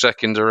Bucs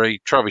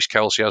secondary. Travis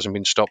Kelce hasn't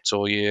been stopped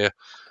all year.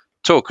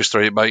 Talk us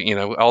through it, mate.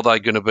 Are they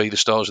going to be the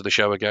stars of the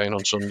show again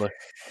on Sunday?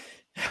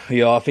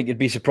 Yeah, I think you'd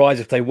be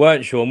surprised if they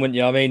weren't, Sean, wouldn't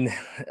you? I mean,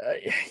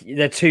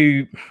 they're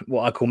two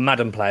what I call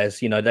Madden players.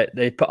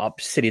 They put up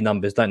silly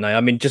numbers, don't they?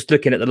 I mean, just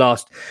looking at the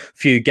last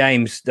few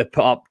games, they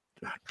put up,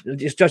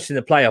 just in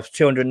the playoffs,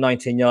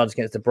 219 yards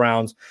against the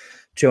Browns,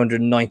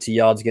 290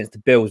 yards against the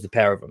Bills, the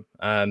pair of them.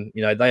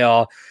 They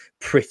are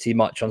pretty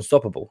much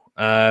unstoppable.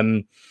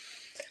 I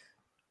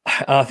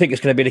think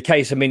it's going to be the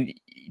case. I mean,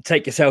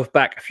 take yourself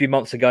back a few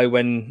months ago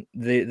when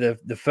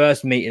the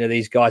first meeting of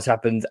these guys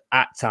happened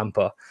at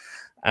Tampa,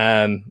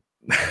 where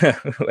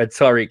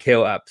Tyreek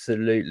Hill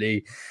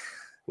absolutely,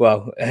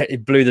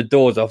 it blew the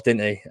doors off,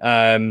 didn't he?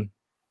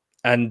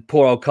 And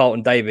poor old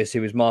Carlton Davis,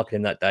 who was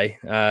marking that day,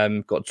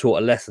 got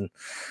taught a lesson.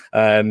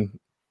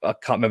 I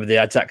can't remember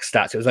the exact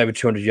stats. It was over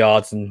 200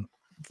 yards and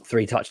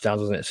 3 touchdowns,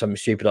 wasn't it? Something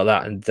stupid like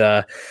that. And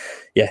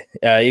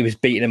he was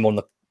beating him on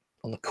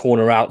the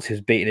corner routes. He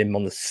was beating him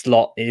on the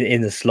slot,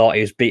 in the slot.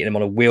 He was beating him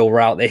on a wheel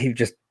route. He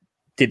just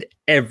did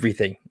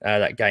everything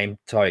that game,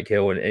 Tyreek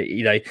Hill.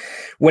 And,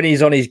 when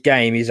he's on his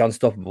game, he's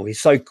unstoppable. He's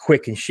so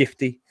quick and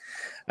shifty.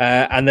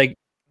 And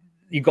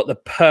you've got the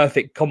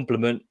perfect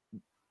complement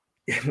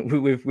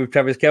with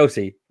Travis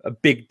Kelce, a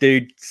big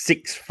dude,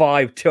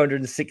 6'5",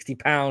 260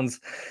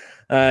 pounds.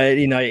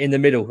 In the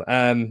middle.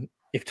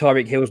 If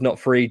Tyreek Hill's not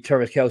free,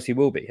 Travis Kelce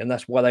will be. And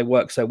that's why they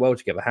work so well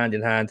together, hand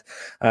in hand,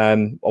 a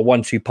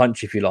 1-2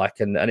 punch, if you like.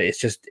 And it's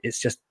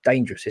just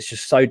dangerous. It's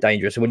just so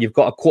dangerous. And when you've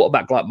got a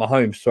quarterback like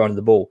Mahomes throwing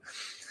the ball,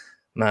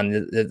 man,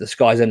 the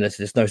sky's endless.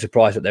 It's no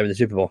surprise that they're in the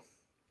Super Bowl.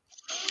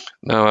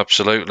 No,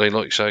 absolutely.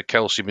 Like you say,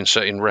 Kelce been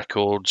setting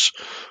records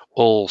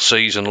all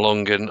season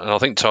long, and I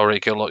think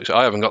Tyreek Hill,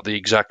 I haven't got the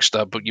exact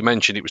stat, but you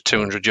mentioned it was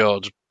 200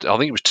 yards. I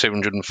think it was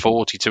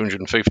 240,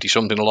 250,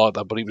 something like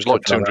that, but it was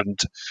like 200.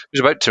 It was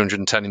about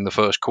 210 in the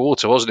first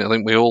quarter, wasn't it? I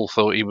think we all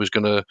thought he was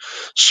going to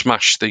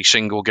smash the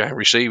single game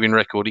receiving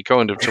record. He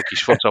kind of took his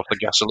foot off the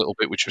gas a little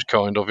bit, which was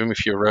kind of him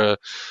if you're a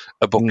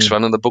Bucs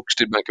fan, and the Bucs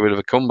did make a bit of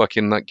a comeback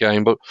in that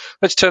game. But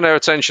let's turn our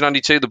attention,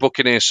 Andy, to the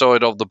Buccaneers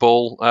side of the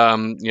ball.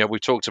 We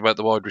talked about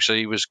the wide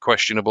receivers,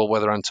 questionable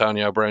whether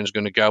Antonio Brown's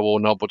going to go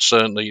or not, but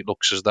certainly it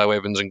looks as though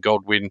Evans and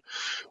Godwin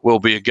will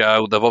be a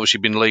go. They've obviously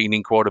been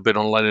leaning quite a bit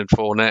on Leonard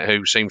Fournette,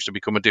 who seems to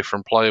become a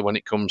different player when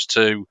it comes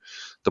to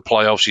the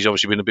playoffs. He's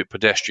obviously been a bit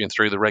pedestrian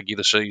through the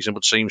regular season,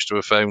 but seems to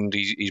have found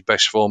his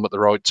best form at the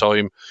right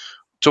time.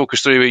 Talk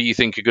us through who you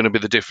think are going to be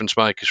the difference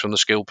makers from the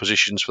skill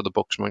positions for the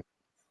Bucs, mate.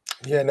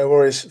 Yeah, no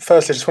worries.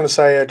 Firstly, I just want to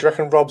say, do you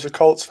reckon Rob's a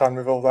Colts fan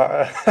with all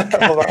that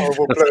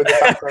horrible blue in the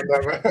background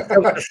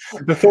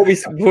there? Before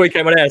we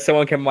came on air,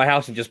 someone came to my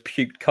house and just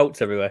puked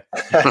Colts everywhere.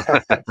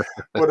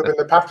 Would have been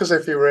the Packers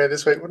if you were here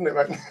this week, wouldn't it,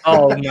 mate?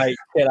 Oh, mate,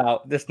 get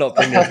out. Let's not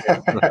bring this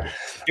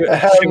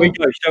Shall we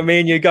go? Shall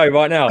me and you go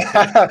right now?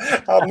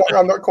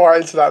 I'm not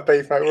quite into that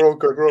beef, mate. We're all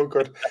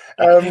good.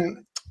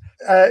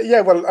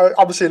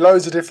 Obviously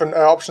loads of different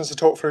options to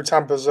talk through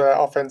Tampa's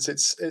offense.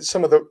 It's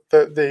some of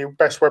the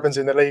best weapons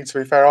in the league, to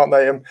be fair, aren't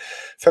they?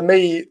 For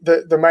me,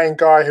 the main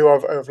guy who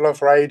I've loved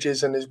for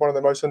ages and is one of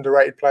the most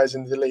underrated players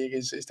in the league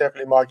is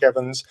definitely Mike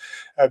Evans.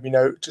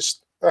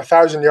 Just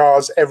 1,000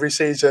 yards every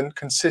season,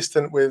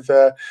 consistent with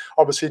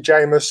obviously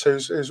Jameis,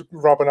 who's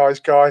Rob and I's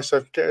guy.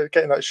 So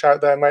getting that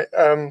shout there, mate.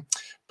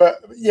 But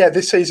yeah,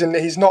 this season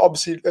he's not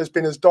obviously has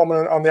been as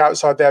dominant on the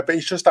outside there, but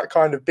he's just that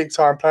kind of big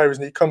time player,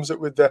 isn't he? He comes up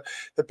with the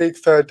big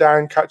third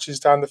down catches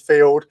down the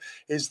field.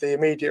 He's the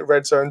immediate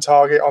red zone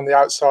target on the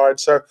outside.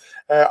 So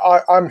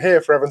I'm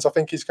here for Evans. I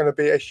think it's going to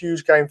be a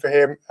huge game for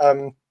him.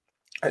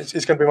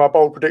 It's going to be my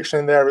bold prediction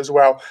in there as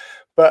well.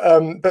 But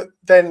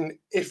then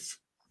if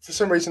for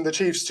some reason the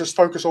Chiefs just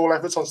focus all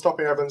efforts on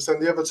stopping Evans,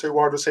 then the other two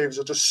wide receivers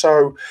are just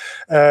so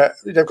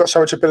they've got so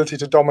much ability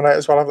to dominate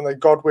as well, haven't they?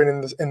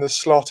 Godwin in the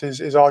slot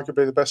is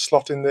arguably the best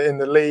slot in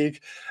the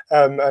league,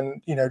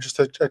 and just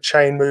a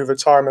chain mover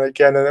time and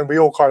again, and we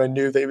all kind of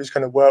knew that he was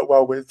going to work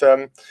well with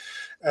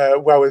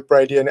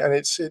Brady, and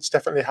it's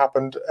definitely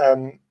happened.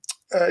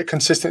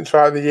 Consistent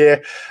throughout the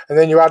year. And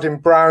then you add in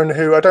Brown,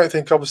 who I don't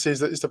think obviously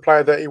is the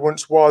player that he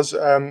once was,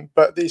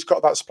 but he's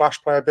got that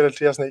splash play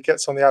ability, hasn't he? He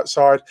gets on the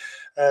outside,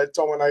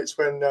 dominates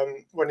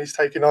when he's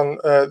taking on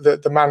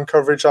the man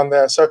coverage on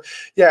there. So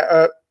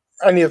yeah,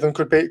 any of them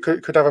could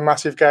have a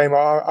massive game.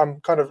 I'm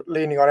kind of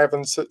leaning on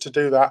Evans to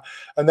do that.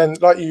 And then,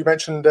 like you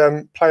mentioned,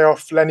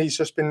 playoff Lenny's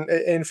just been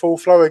in full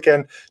flow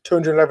again.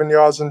 211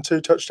 yards and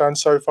 2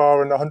 touchdowns so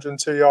far, and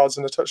 102 yards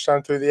and a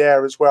touchdown through the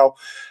air as well.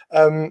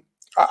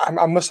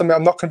 I must admit,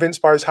 I'm not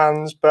convinced by his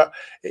hands, but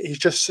he's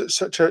just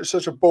such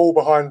a ball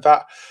behind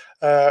that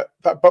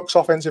Bucks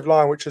offensive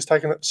line, which has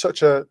taken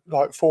such a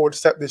forward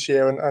step this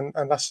year,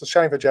 and that's a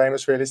shame for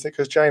Jameis, really, isn't it?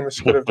 Because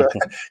Jameis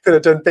could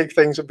have done big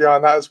things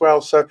behind that as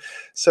well. So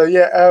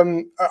yeah,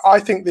 I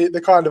think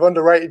the kind of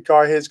underrated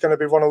guy here is going to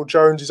be Ronald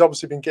Jones. He's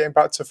obviously been getting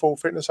back to full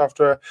fitness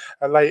after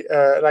a late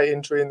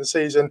injury in the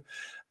season.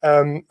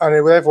 And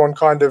with everyone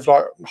kind of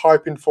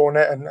hyping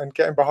Fournette and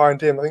getting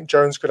behind him, I think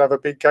Jones could have a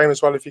big game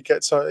as well if he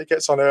gets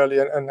on early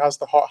and has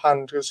the hot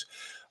hand, because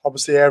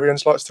obviously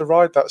Arians likes to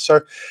ride that.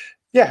 So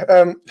yeah,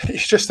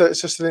 it's just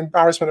an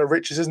embarrassment of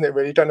riches, isn't it?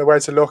 Really, you don't know where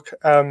to look,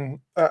 and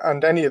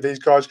any of these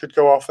guys could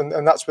go off,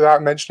 and that's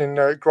without mentioning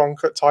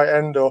Gronk at tight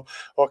end or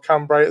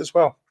Cam Brate as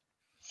well.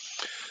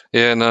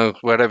 Yeah, no,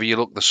 wherever you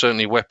look, there's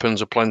certainly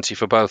weapons aplenty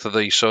for both of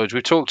these sides.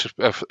 We talked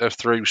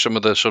through some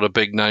of the sort of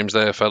big names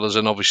there, fellas,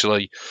 and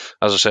obviously,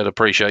 as I said,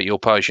 appreciate your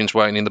patience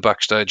waiting in the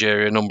backstage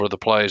area. A number of the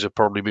players have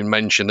probably been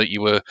mentioned that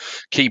you were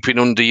keeping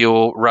under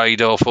your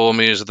radar for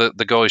me as the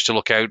guys to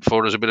look out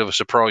for as a bit of a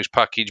surprise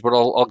package, but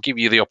I'll give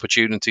you the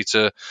opportunity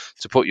to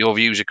put your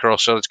views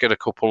across. So let's get a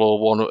couple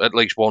or at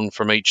least one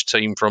from each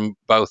team from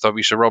both of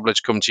you. So Rob,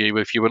 let's come to you.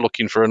 If you were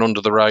looking for an under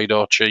the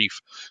radar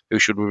chief, who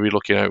should we be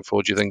looking out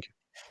for, do you think?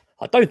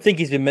 I don't think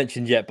he's been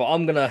mentioned yet, but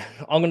I'm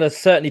gonna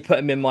certainly put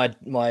him in my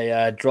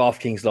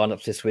DraftKings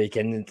lineups this week,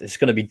 and it's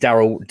going to be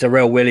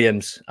Darrell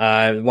Williams,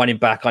 running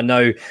back. I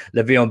know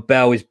Le'Veon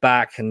Bell is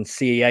back, and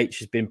CEH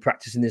has been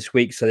practicing this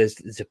week, so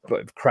there's a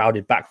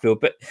crowded backfield.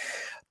 But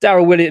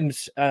Darrell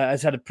Williams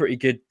has had a pretty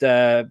good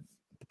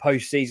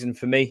postseason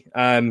for me.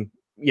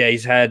 Yeah,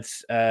 he's had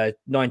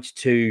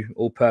 92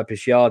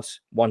 all-purpose yards,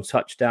 1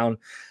 touchdown.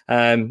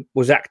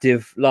 Was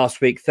active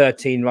last week,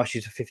 13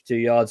 rushes for 52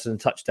 yards and a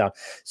touchdown.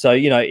 So,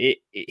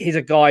 he's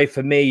a guy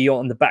for me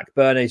on the back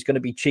burner. He's going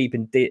to be cheap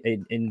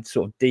in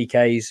sort of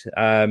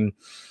DKs.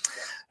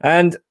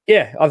 And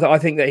yeah, I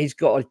think that he's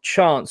got a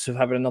chance of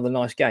having another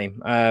nice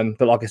game.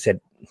 But like I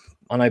said,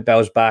 I know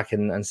Bell's back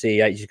and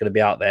CEH is going to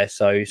be out there.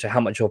 So how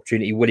much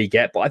opportunity will he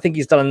get? But I think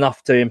he's done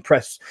enough to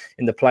impress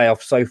in the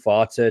playoffs so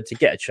far to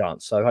get a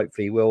chance. So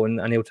hopefully he will,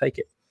 and he'll take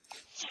it.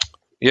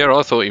 Yeah,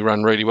 I thought he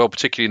ran really well,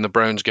 particularly in the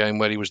Browns game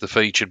where he was the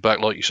featured back.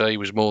 Like you say, he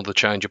was more the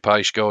change of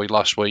pace guy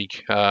last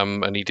week,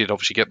 and he did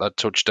obviously get that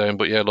touchdown.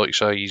 But yeah, like you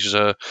say, he's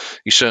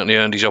certainly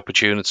earned his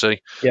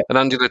opportunity. Yeah. And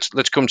Andy,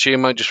 let's come to you,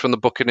 mate, just from the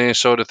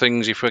Buccaneers side of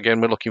things. If again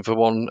we're looking for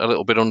one a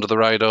little bit under the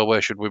radar,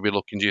 where should we be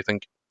looking, do you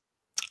think?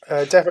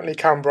 Definitely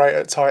Cam Brate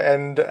at tight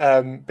end.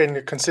 Been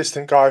a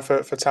consistent guy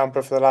for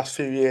Tampa for the last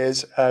few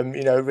years.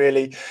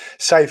 Really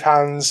safe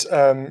hands.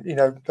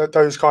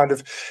 Those kind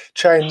of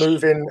chain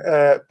moving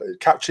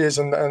catches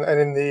and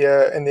in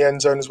the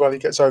end zone as well. He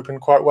gets open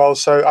quite well.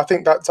 So I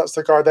think that's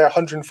the guy there.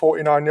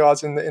 149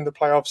 yards in the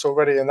playoffs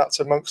already, and that's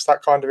amongst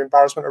that kind of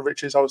embarrassment of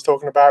riches I was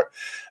talking about.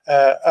 He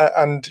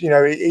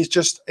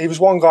was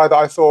one guy that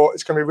I thought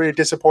it's going to be really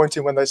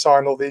disappointing when they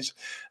sign all these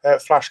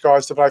flash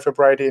guys to play for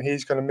Brady, and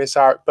he's going to miss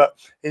out. But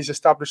he's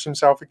established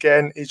himself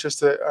again. He's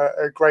just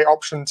a great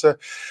option to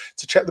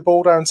check the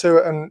ball down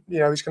to, and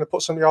he's going to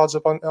put some yards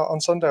up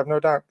on Sunday, I've no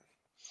doubt.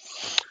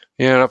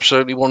 Yeah,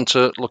 absolutely. One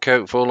to look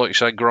out for. Like you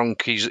say,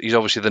 Gronk, he's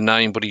obviously the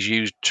name, but he's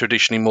used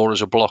traditionally more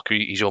as a blocker.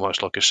 He's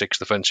almost like a sixth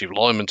defensive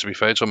lineman, to be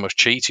fair. It's almost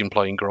cheating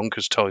playing Gronk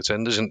as tight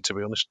end, isn't it, to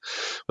be honest?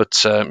 But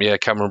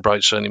Cameron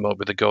Brate certainly might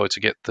be the guy to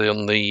get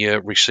on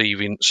the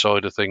receiving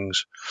side of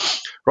things.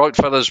 Right,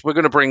 fellas, we're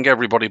going to bring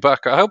everybody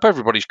back. I hope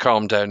everybody's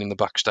calmed down in the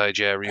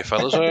backstage area,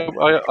 fellas.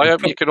 I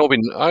hope you can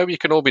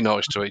all be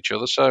nice to each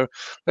other. So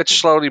let's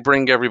slowly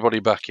bring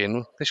everybody back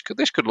in. This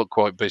could look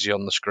quite busy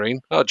on the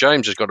screen. Oh,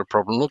 James has got a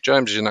problem. Look,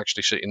 James isn't actually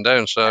sitting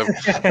down, so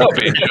that'll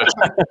be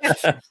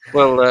interesting.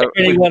 Well,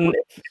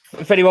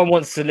 if anyone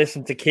wants to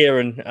listen to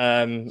Kieran,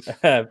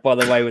 by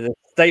the way, with a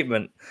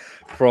statement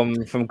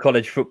from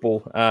college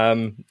football,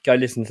 go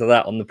listen to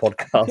that on the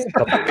podcast a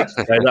couple of weeks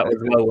ago. That was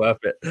well worth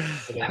it.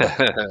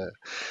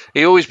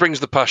 He always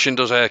brings the passion,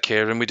 does our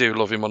Kieran. We do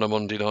love him on a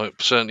Monday night.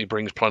 Certainly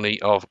brings plenty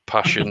of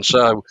passion.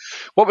 So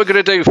what we're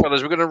going to do,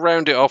 fellas, we're going to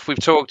round it off. We've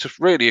talked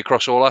really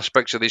across all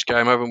aspects of this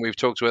game, haven't we? We've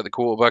talked about the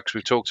quarterbacks,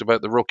 we've talked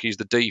about the rookies,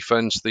 the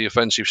defense, the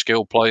offensive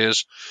skill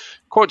players.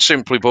 Quite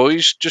simply,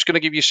 boys, just going to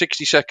give you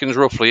 60 seconds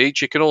roughly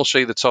each. You can all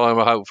see the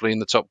timer hopefully in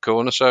the top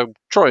corner, so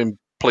try and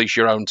police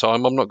your own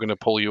time. I'm not going to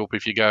pull you up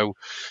if you go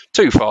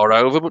too far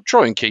over, but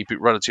try and keep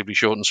it relatively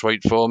short and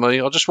sweet for me.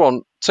 I just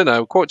want to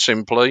know, quite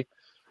simply,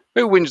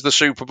 who wins the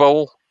Super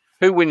Bowl,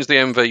 who wins the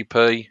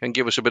MVP, and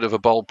give us a bit of a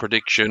bold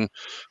prediction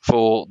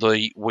for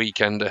the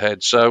weekend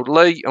ahead. So,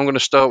 Lee, I'm going to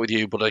start with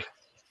you, buddy.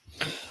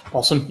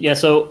 Awesome. Yeah,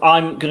 so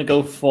I'm going to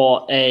go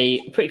for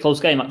a pretty close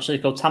game, actually.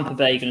 Go Tampa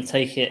Bay, going to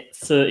take it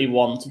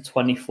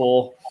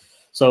 31-24.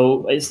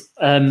 So it's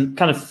kind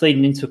of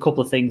feeding into a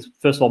couple of things.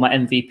 First of all, my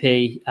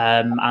MVP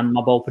and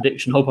my bold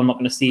prediction. Hope I'm not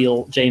going to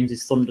steal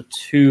James's thunder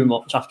too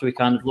much after we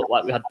kind of looked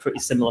like we had pretty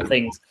similar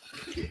things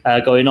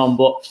going on.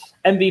 But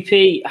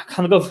MVP,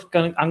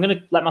 I'm going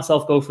to let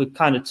myself go for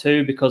kind of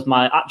 2 because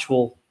my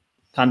actual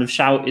kind of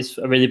shout is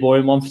a really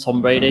boring one for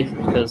Tom Brady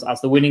because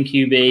as the winning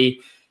QB,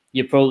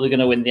 you're probably going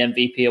to win the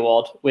MVP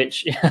award,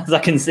 which, as I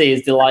can see,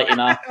 is delighting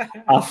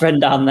our friend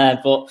down there.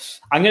 But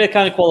I'm going to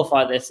kind of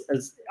qualify this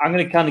as I'm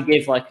going to kind of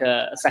give like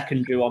a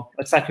secondary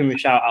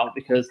shout out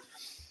because,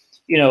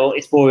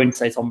 it's boring to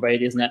say Tom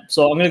Brady, isn't it?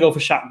 So I'm going to go for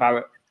Shaq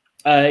Barrett.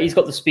 He's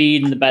got the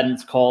speed and the bend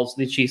to cause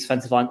the Chiefs'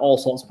 defensive line all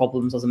sorts of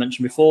problems, as I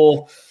mentioned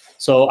before.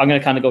 So I'm going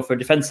to kind of go for a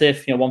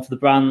defensive, one for the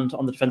brand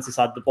on the defensive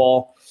side of the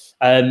ball.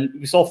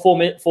 We saw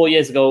 4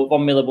 years ago,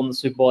 Von Miller won the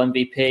Super Bowl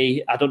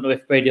MVP. I don't know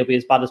if Brady will be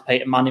as bad as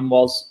Peyton Manning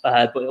was,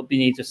 but it'll be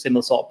need a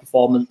similar sort of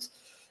performance.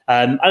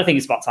 I think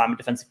it's about time a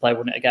defensive player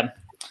won it again.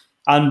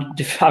 And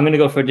I'm going to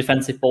go for a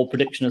defensive bold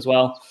prediction as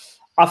well.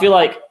 I feel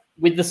like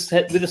with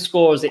the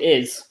score as it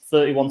is,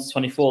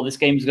 31-24, this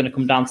game is going to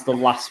come down to the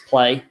last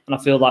play, and I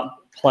feel that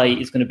play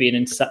is going to be an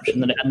interception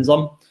that it ends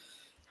on.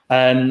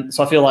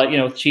 So I feel like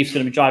the Chiefs are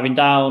going to be driving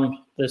down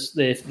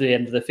the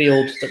end of the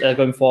field that they're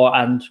going for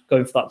and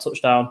going for that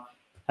touchdown.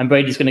 And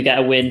Brady's going to get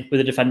a win with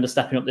a defender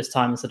stepping up this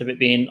time instead of it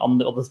being on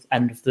the other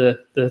end of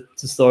the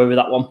story with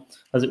that one,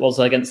 as it was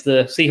against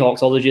the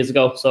Seahawks all those years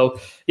ago. So,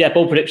 yeah,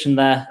 bold prediction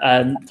there.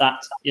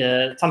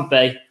 That Tampa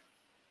Bay,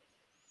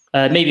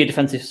 maybe a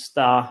defensive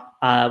star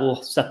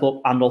will step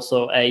up and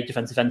also a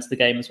defensive end to the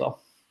game as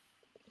well.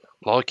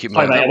 Like it,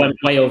 mate. I went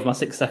way over my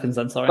 6 seconds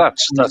then, sorry.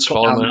 That's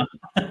fine, mate.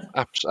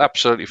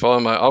 Absolutely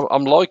fine, mate.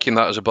 I'm liking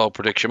that as a bold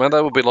prediction, man.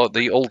 That would be like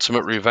the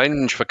ultimate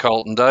revenge for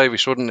Carlton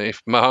Davis, wouldn't it?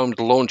 If Mahomes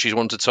launches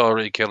one to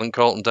Tyreek Hill and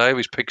Carlton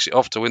Davis picks it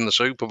off to win the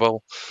Super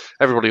Bowl.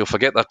 Everybody will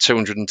forget that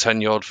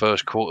 210-yard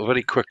first quarter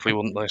very quickly,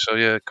 wouldn't they? So,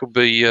 yeah, it could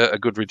be a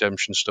good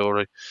redemption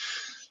story.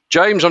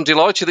 James, I'm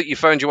delighted that you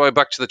found your way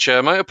back to the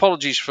chair, mate.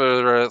 Apologies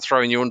for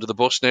throwing you under the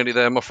bus nearly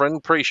there, my friend.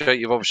 Appreciate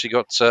you've obviously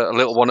got a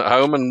little one at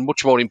home and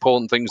much more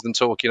important things than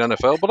talking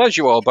NFL. But as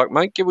you are back,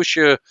 mate, give us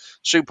your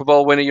Super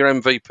Bowl winner, your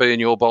MVP, and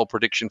your bowl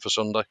prediction for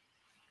Sunday.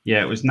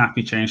 Yeah, it was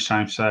nappy change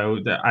time, so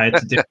I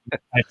had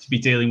to be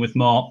dealing with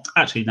more.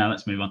 Actually, no,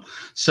 let's move on.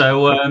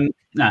 So,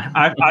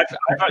 I've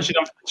actually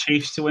gone for the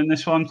Chiefs to win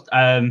this one.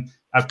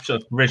 I've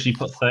sort of originally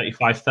put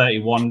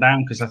 35-31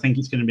 down because I think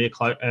it's going to be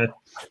a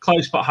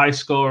close but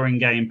high-scoring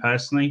game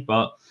personally.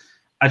 But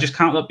I just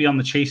can't look beyond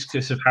the Chiefs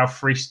because of how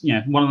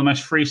one of the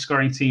most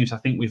free-scoring teams I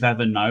think we've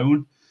ever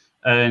known,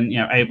 and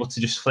able to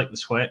just flick the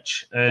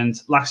switch.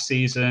 And last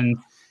season,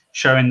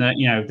 showing that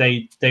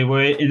they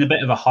were in a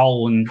bit of a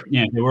hole and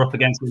they were up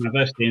against the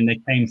University and they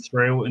came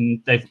through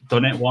and they've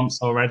done it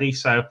once already.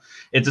 So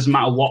it doesn't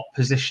matter what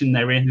position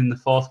they're in the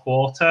fourth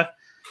quarter.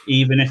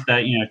 Even if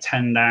they're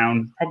 10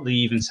 down, probably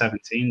even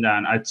 17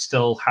 down, I'd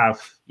still have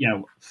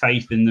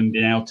faith in them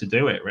being able to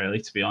do it.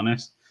 Really, to be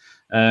honest,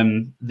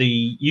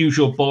 the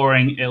usual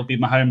boring, it'll be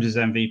Mahomes'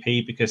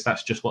 MVP because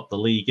that's just what the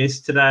league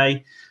is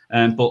today.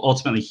 But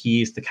ultimately,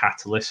 he is the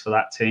catalyst for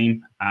that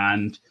team,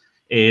 and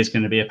it is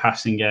going to be a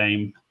passing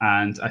game.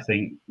 And I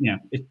think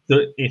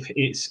if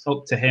it's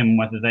up to him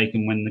whether they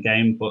can win the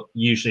game, but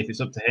usually if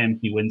it's up to him,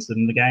 he wins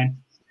them the game.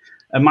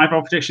 And my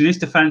bold prediction is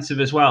defensive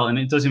as well, and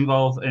it does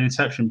involve an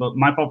interception. But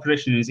my bold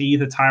prediction is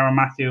either Tyrann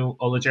Mathieu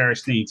or L'Jarius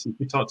Sneed. Since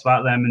we talked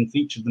about them and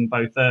featured them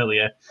both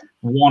earlier,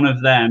 one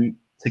of them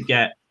to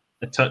get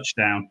a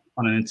touchdown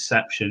on an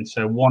interception.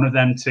 So one of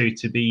them two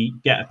to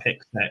get a pick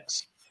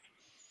six.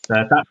 So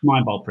that's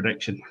my bold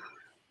prediction.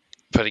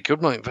 Very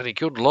good, mate. Very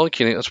good.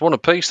 Liking it. That's one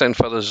apiece then,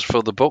 fellas,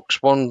 for the Bucks.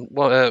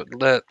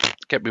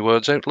 Get me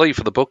words out. Lee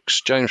for the Bucks,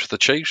 James for the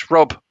Chiefs.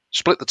 Rob,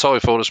 split the tie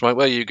for us, mate.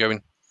 Where are you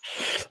going?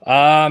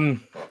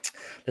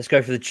 Let's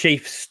go for the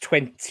Chiefs,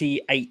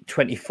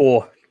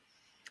 28-24.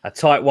 A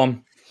tight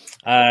one.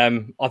 I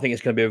think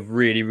it's going to be a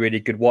really, really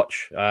good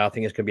watch. I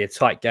think it's going to be a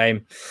tight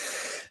game.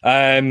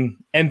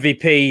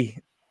 MVP,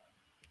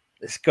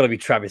 it's got to be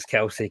Travis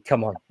Kelce.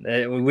 Come on.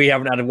 We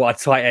haven't had a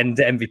tight end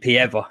MVP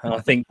ever. And I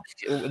think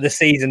the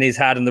season he's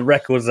had and the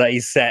records that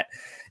he's set,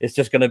 it's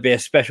just going to be a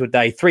special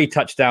day. 3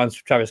 touchdowns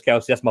for Travis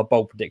Kelce. That's my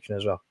bold prediction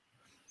as well.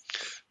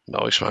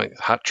 Nice, mate.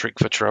 Hat trick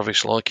for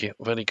Travis. Like it.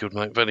 Very good,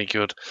 mate. Very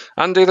good.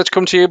 Andy, let's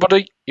come to you,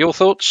 buddy. Your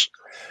thoughts?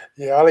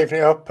 Yeah, I'll even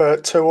it up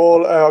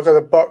 2-2. I'll go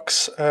the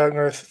Bucks. I'm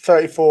going to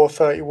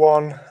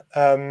 34-31.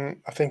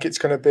 I think it's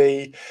going to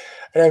be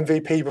an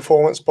MVP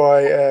performance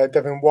by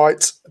Devin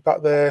White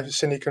back there.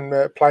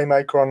 Cynican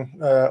playmaker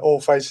on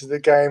all phases of the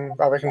game.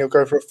 I reckon he'll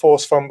go for a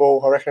forced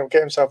fumble. I reckon he'll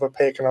get himself a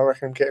pick, and I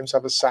reckon he'll get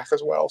himself a sack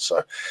as well.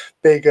 So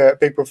big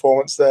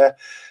performance there.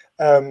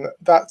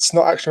 That's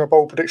not actually my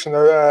bold prediction,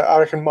 though. I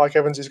reckon Mike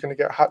Evans is going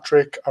to get a hat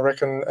trick. I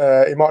reckon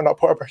he might not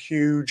put up a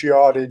huge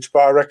yardage,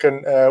 but I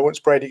reckon once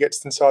Brady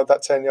gets inside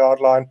that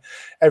 10-yard line,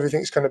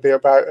 everything's going to be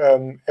about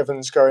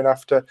Evans going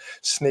after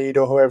Sneed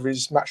or whoever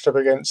he's matched up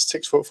against.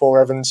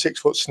 6'4" Evans, 6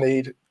 foot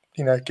Sneed.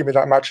 Give me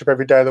that matchup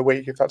every day of the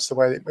week if that's the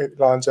way it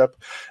lines up.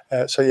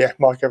 So yeah,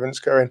 Mike Evans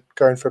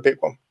going for a big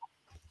one.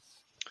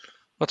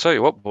 I'll tell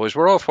you what, boys,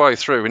 we're halfway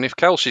through, and if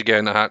Kelsey's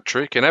getting a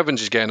hat-trick and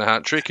Evans is getting a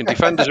hat-trick and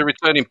defenders are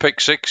returning pick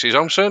sixes,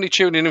 I'm certainly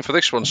tuning in for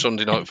this one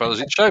Sunday night, fellas.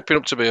 It's shaping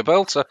up to be a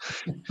belter.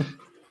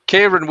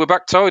 Kieran, we're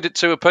back tied at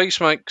 2 apiece,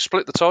 mate.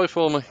 Split the tie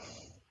for me.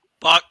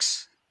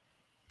 Bucks.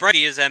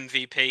 Brady as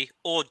MVP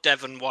or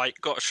Devin White.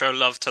 Got to show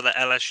love to the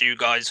LSU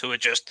guys who are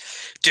just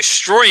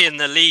destroying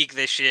the league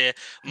this year,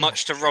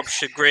 much to Rob's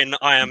chagrin,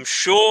 I am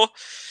sure.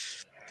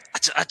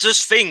 I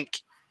just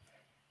think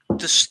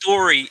the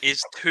story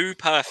is too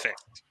perfect.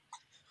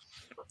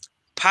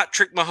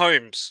 Patrick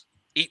Mahomes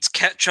eats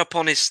ketchup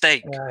on his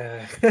steak.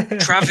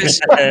 Travis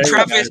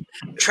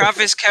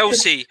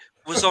Kelce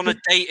was on a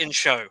dating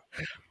show.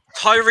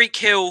 Tyreek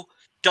Hill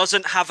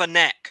doesn't have a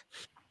neck.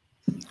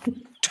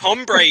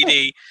 Tom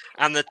Brady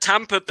and the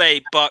Tampa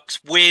Bay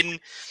Bucks win.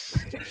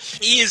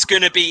 He is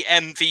going to be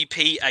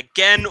MVP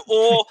again,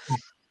 or,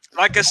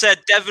 like I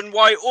said, Devin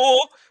White, or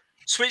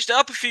switched it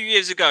up a few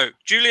years ago,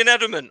 Julian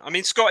Edelman. I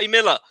mean, Scotty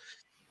Miller.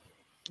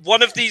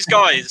 One of these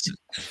guys,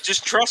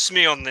 just trust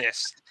me on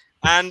this.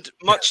 And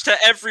much to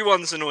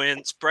everyone's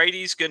annoyance,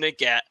 Brady's going to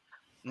get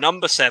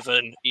number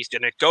 7. He's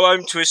going to go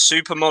home to his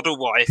supermodel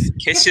wife,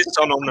 kiss his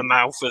son on the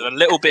mouth with a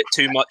little bit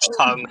too much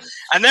tongue,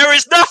 and there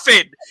is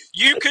nothing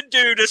you can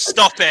do to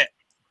stop it.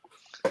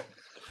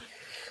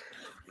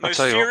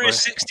 Most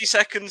furious 60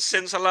 seconds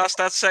since I last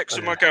had sex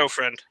with my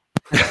girlfriend.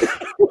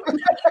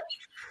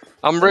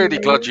 I'm really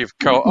glad you've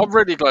cooled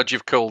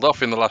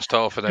off in the last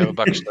half an hour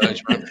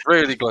backstage, man.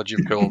 Really glad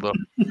you've cooled off.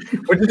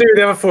 What did you do with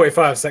the other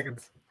 45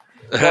 seconds?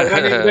 We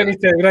don't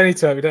need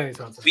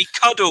to. We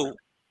cuddle.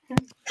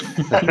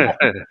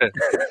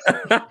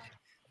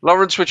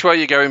 Lawrence, which way are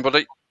you going,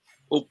 buddy?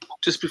 Well,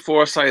 just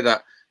before I say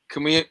that,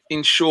 can we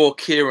ensure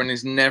Kieran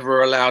is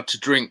never allowed to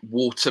drink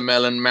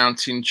watermelon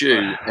Mountain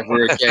Dew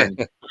ever again?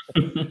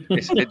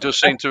 It does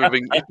seem to have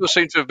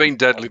been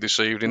deadly this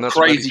evening. That's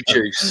crazy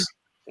juice.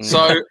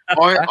 So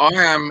I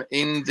am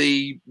in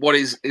what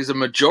is a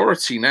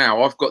majority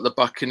now. I've got the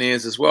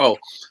Buccaneers as well.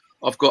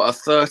 I've got a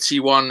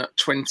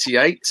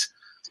 31-28,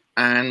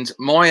 and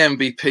my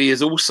MVP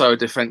is also a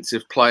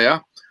defensive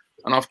player.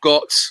 And I'm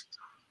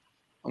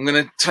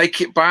going to take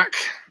it back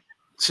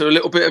to a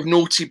little bit of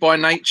naughty by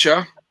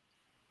nature,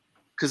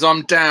 because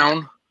I'm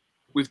down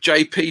with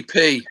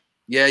JPP.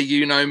 Yeah,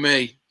 you know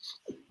me.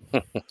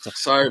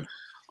 So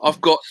I've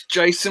got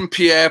Jason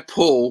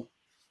Pierre-Paul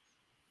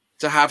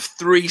to have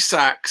 3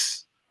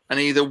 sacks and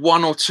either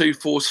 1 or 2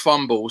 forced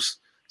fumbles.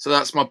 So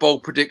that's my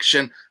bold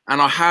prediction.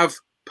 And I have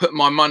put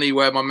my money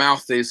where my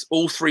mouth is,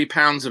 all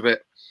 £3 of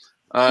it.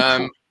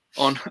 And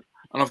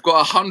I've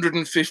got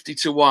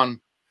 150-1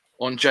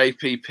 on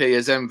JPP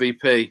as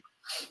MVP.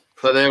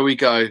 So there we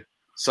go.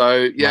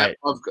 So yeah,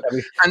 right.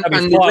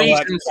 And the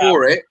reason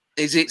for it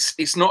is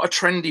it's not a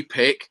trendy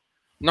pick.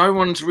 No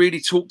one's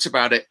really talked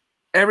about it.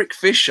 Eric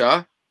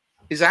Fisher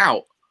is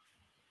out.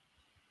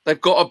 They've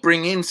got to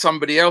bring in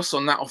somebody else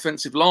on that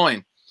offensive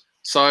line.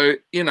 So,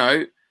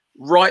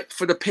 ripe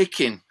for the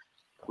picking.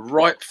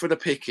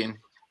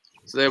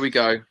 So there we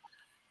go.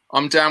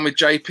 I'm down with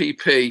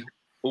JPP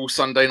all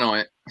Sunday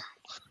night.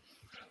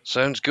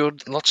 Sounds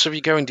good. Lots of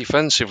you going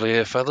defensively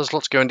here, fellas.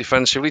 Lots going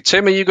defensively.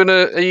 Tim, are you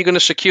gonna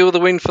secure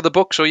the win for the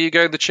Bucks, or are you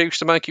going the Chiefs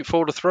to make it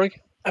 4-3?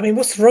 I mean,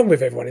 what's wrong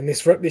with everyone in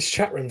this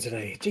chat room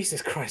today?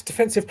 Jesus Christ!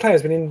 Defensive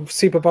players been in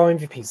Super Bowl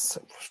MVPs.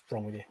 What's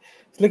wrong with you?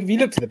 Look, if you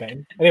looked at the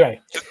betting, anyway.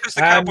 Just because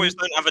the Cowboys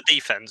don't have a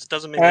defense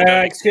doesn't mean.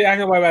 Hang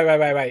on,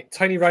 wait.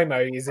 Tony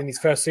Romo is in his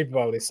first Super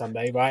Bowl this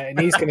Sunday, right? And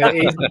he's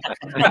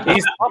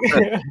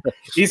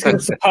gonna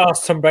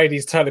surpass Tom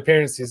Brady's total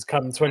appearances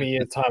come 20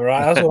 years time,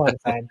 right? That's what I'm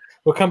saying.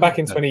 We'll come back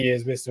in 20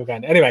 years. We're still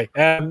going. Anyway,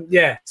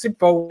 Super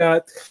Bowl.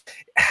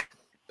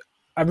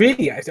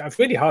 It's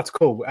really hard to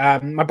call.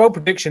 My bold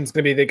prediction is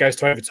going to be that it goes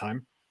to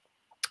overtime.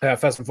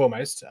 First and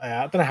foremost,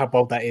 I don't know how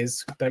bold that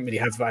is. Don't really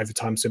have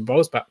overtime Super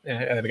Bowls, but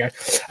there we go.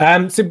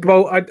 Super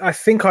Bowl, I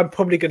think I'm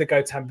probably going to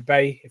go Tampa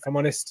Bay, if I'm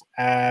honest.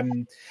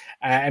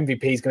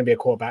 MVP is going to be a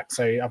quarterback,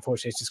 so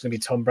unfortunately it's just going to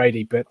be Tom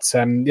Brady. But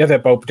the other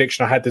bold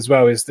prediction I had as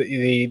well is that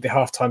the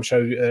halftime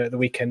show the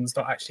weekend's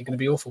not actually going to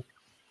be awful.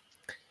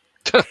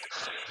 That's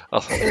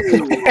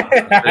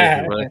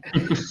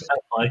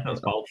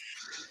bold.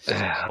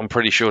 I'm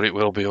pretty sure it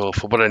will be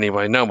awful, but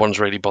anyway, no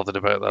one's really bothered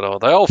about that, are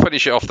they? I'll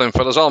finish it off then,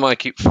 fellas. I'll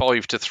make it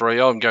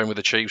 5-3. I'm going with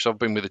the Chiefs. I've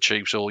been with the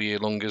Chiefs all year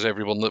long, as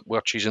everyone that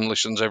watches and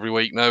listens every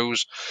week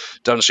knows.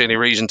 Don't see any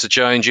reason to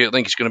change it. I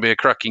think it's going to be a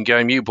cracking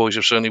game. You boys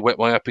have certainly whet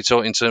my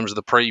appetite in terms of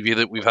the preview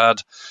that we've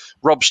had.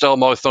 Rob stole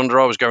my thunder.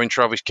 I was going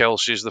Travis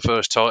Kelce as the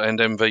first tight end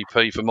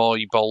MVP for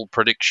my bold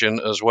prediction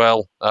as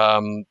well.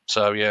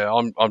 So yeah,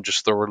 I'm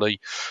just thoroughly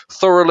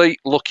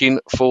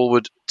looking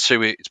forward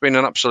to it. It's been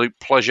an absolute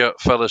pleasure,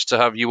 fellas, to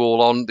have you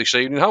all on this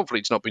evening. Hopefully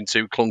it's not been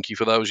too clunky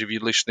for those of you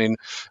listening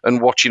and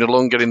watching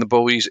along, getting the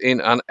boys in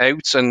and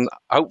out, and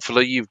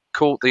hopefully you've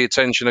caught the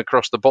attention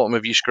across the bottom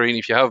of your screen,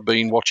 if you have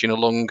been watching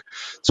along,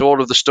 to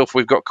all of the stuff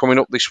we've got coming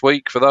up this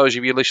week. For those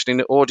of you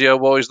listening audio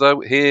wise though,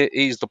 here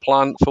is the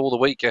plan for the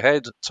week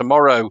ahead.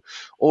 Tomorrow,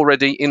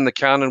 already in the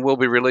can and will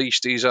be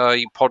released, is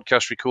a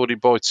podcast recorded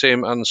by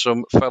Tim and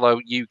some fellow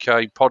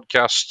UK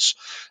podcasts,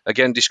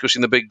 again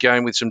discussing the big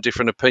game with some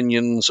different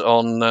opinions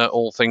on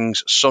all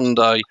things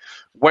Sunday.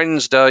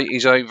 Wednesday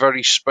is a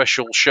very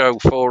special show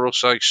for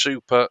us, a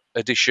super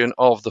edition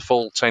of the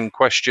Full 10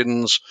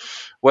 Questions,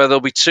 where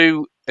there'll be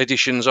 2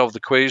 editions of the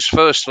quiz.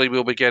 Firstly,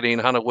 we'll be getting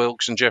Hannah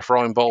Wilkes and Jeff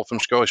Reinbold from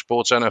Sky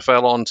Sports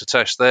NFL on to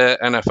test their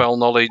NFL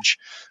knowledge,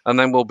 and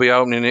then we'll be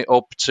opening it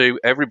up to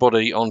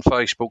everybody on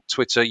Facebook,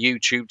 Twitter,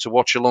 YouTube to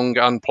watch along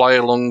and play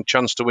along,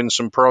 chance to win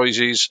some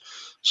prizes.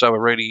 So a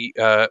really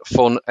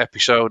fun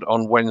episode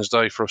on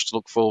Wednesday for us to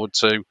look forward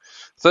to.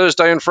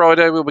 Thursday and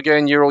Friday, we'll be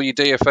getting all your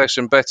DFS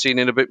and betting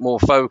in a bit more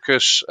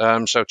focus,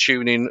 so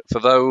tune in for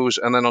those.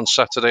 And then on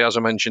Saturday, as I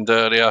mentioned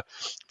earlier,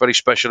 very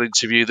special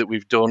interview that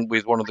we've done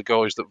with one of the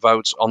guys that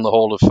votes on the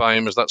Hall of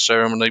Fame, as that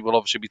ceremony will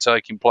obviously be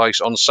taking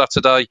place on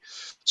Saturday.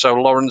 So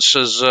Lawrence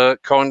has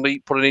kindly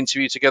put an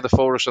interview together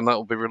for us, and that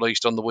will be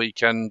released on the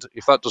weekend.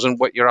 If that doesn't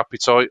whet your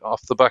appetite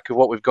off the back of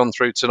what we've gone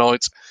through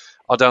tonight,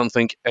 I don't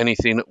think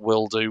anything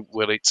will do,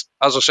 will it?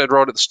 As I said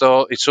right at the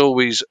start, it's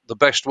always the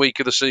best week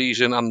of the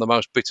season and the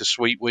most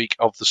bittersweet week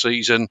of the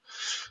season.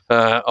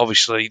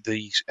 Obviously,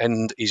 the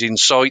end is in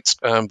sight,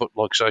 but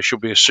like I say, it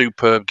should be a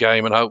superb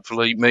game, and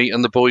hopefully me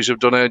and the boys have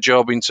done our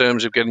job in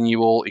terms of getting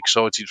you all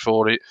excited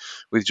for it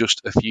with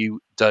just a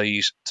few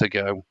days to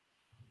go.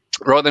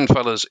 Right then,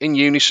 fellas, in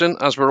unison,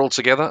 as we're all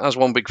together, as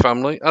one big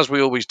family, as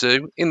we always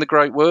do, in the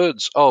great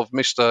words of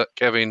Mr.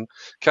 Kevin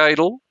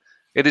Cadle,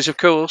 it is, of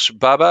course,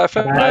 bye-bye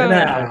for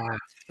now.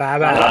 Bye-bye.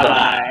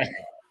 Bye-bye.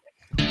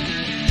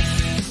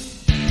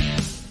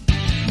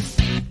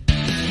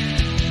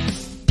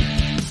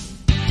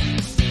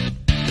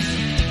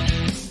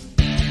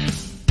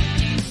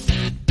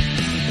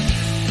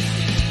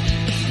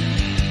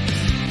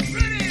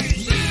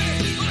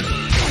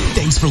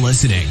 Thanks for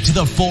listening to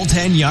the Full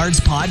 10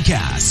 Yards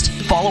podcast.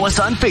 Follow us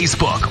on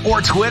Facebook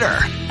or Twitter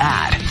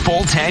at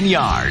Full 10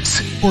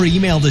 Yards, or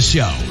email the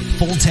show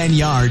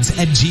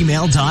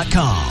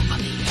full10yards@gmail.com.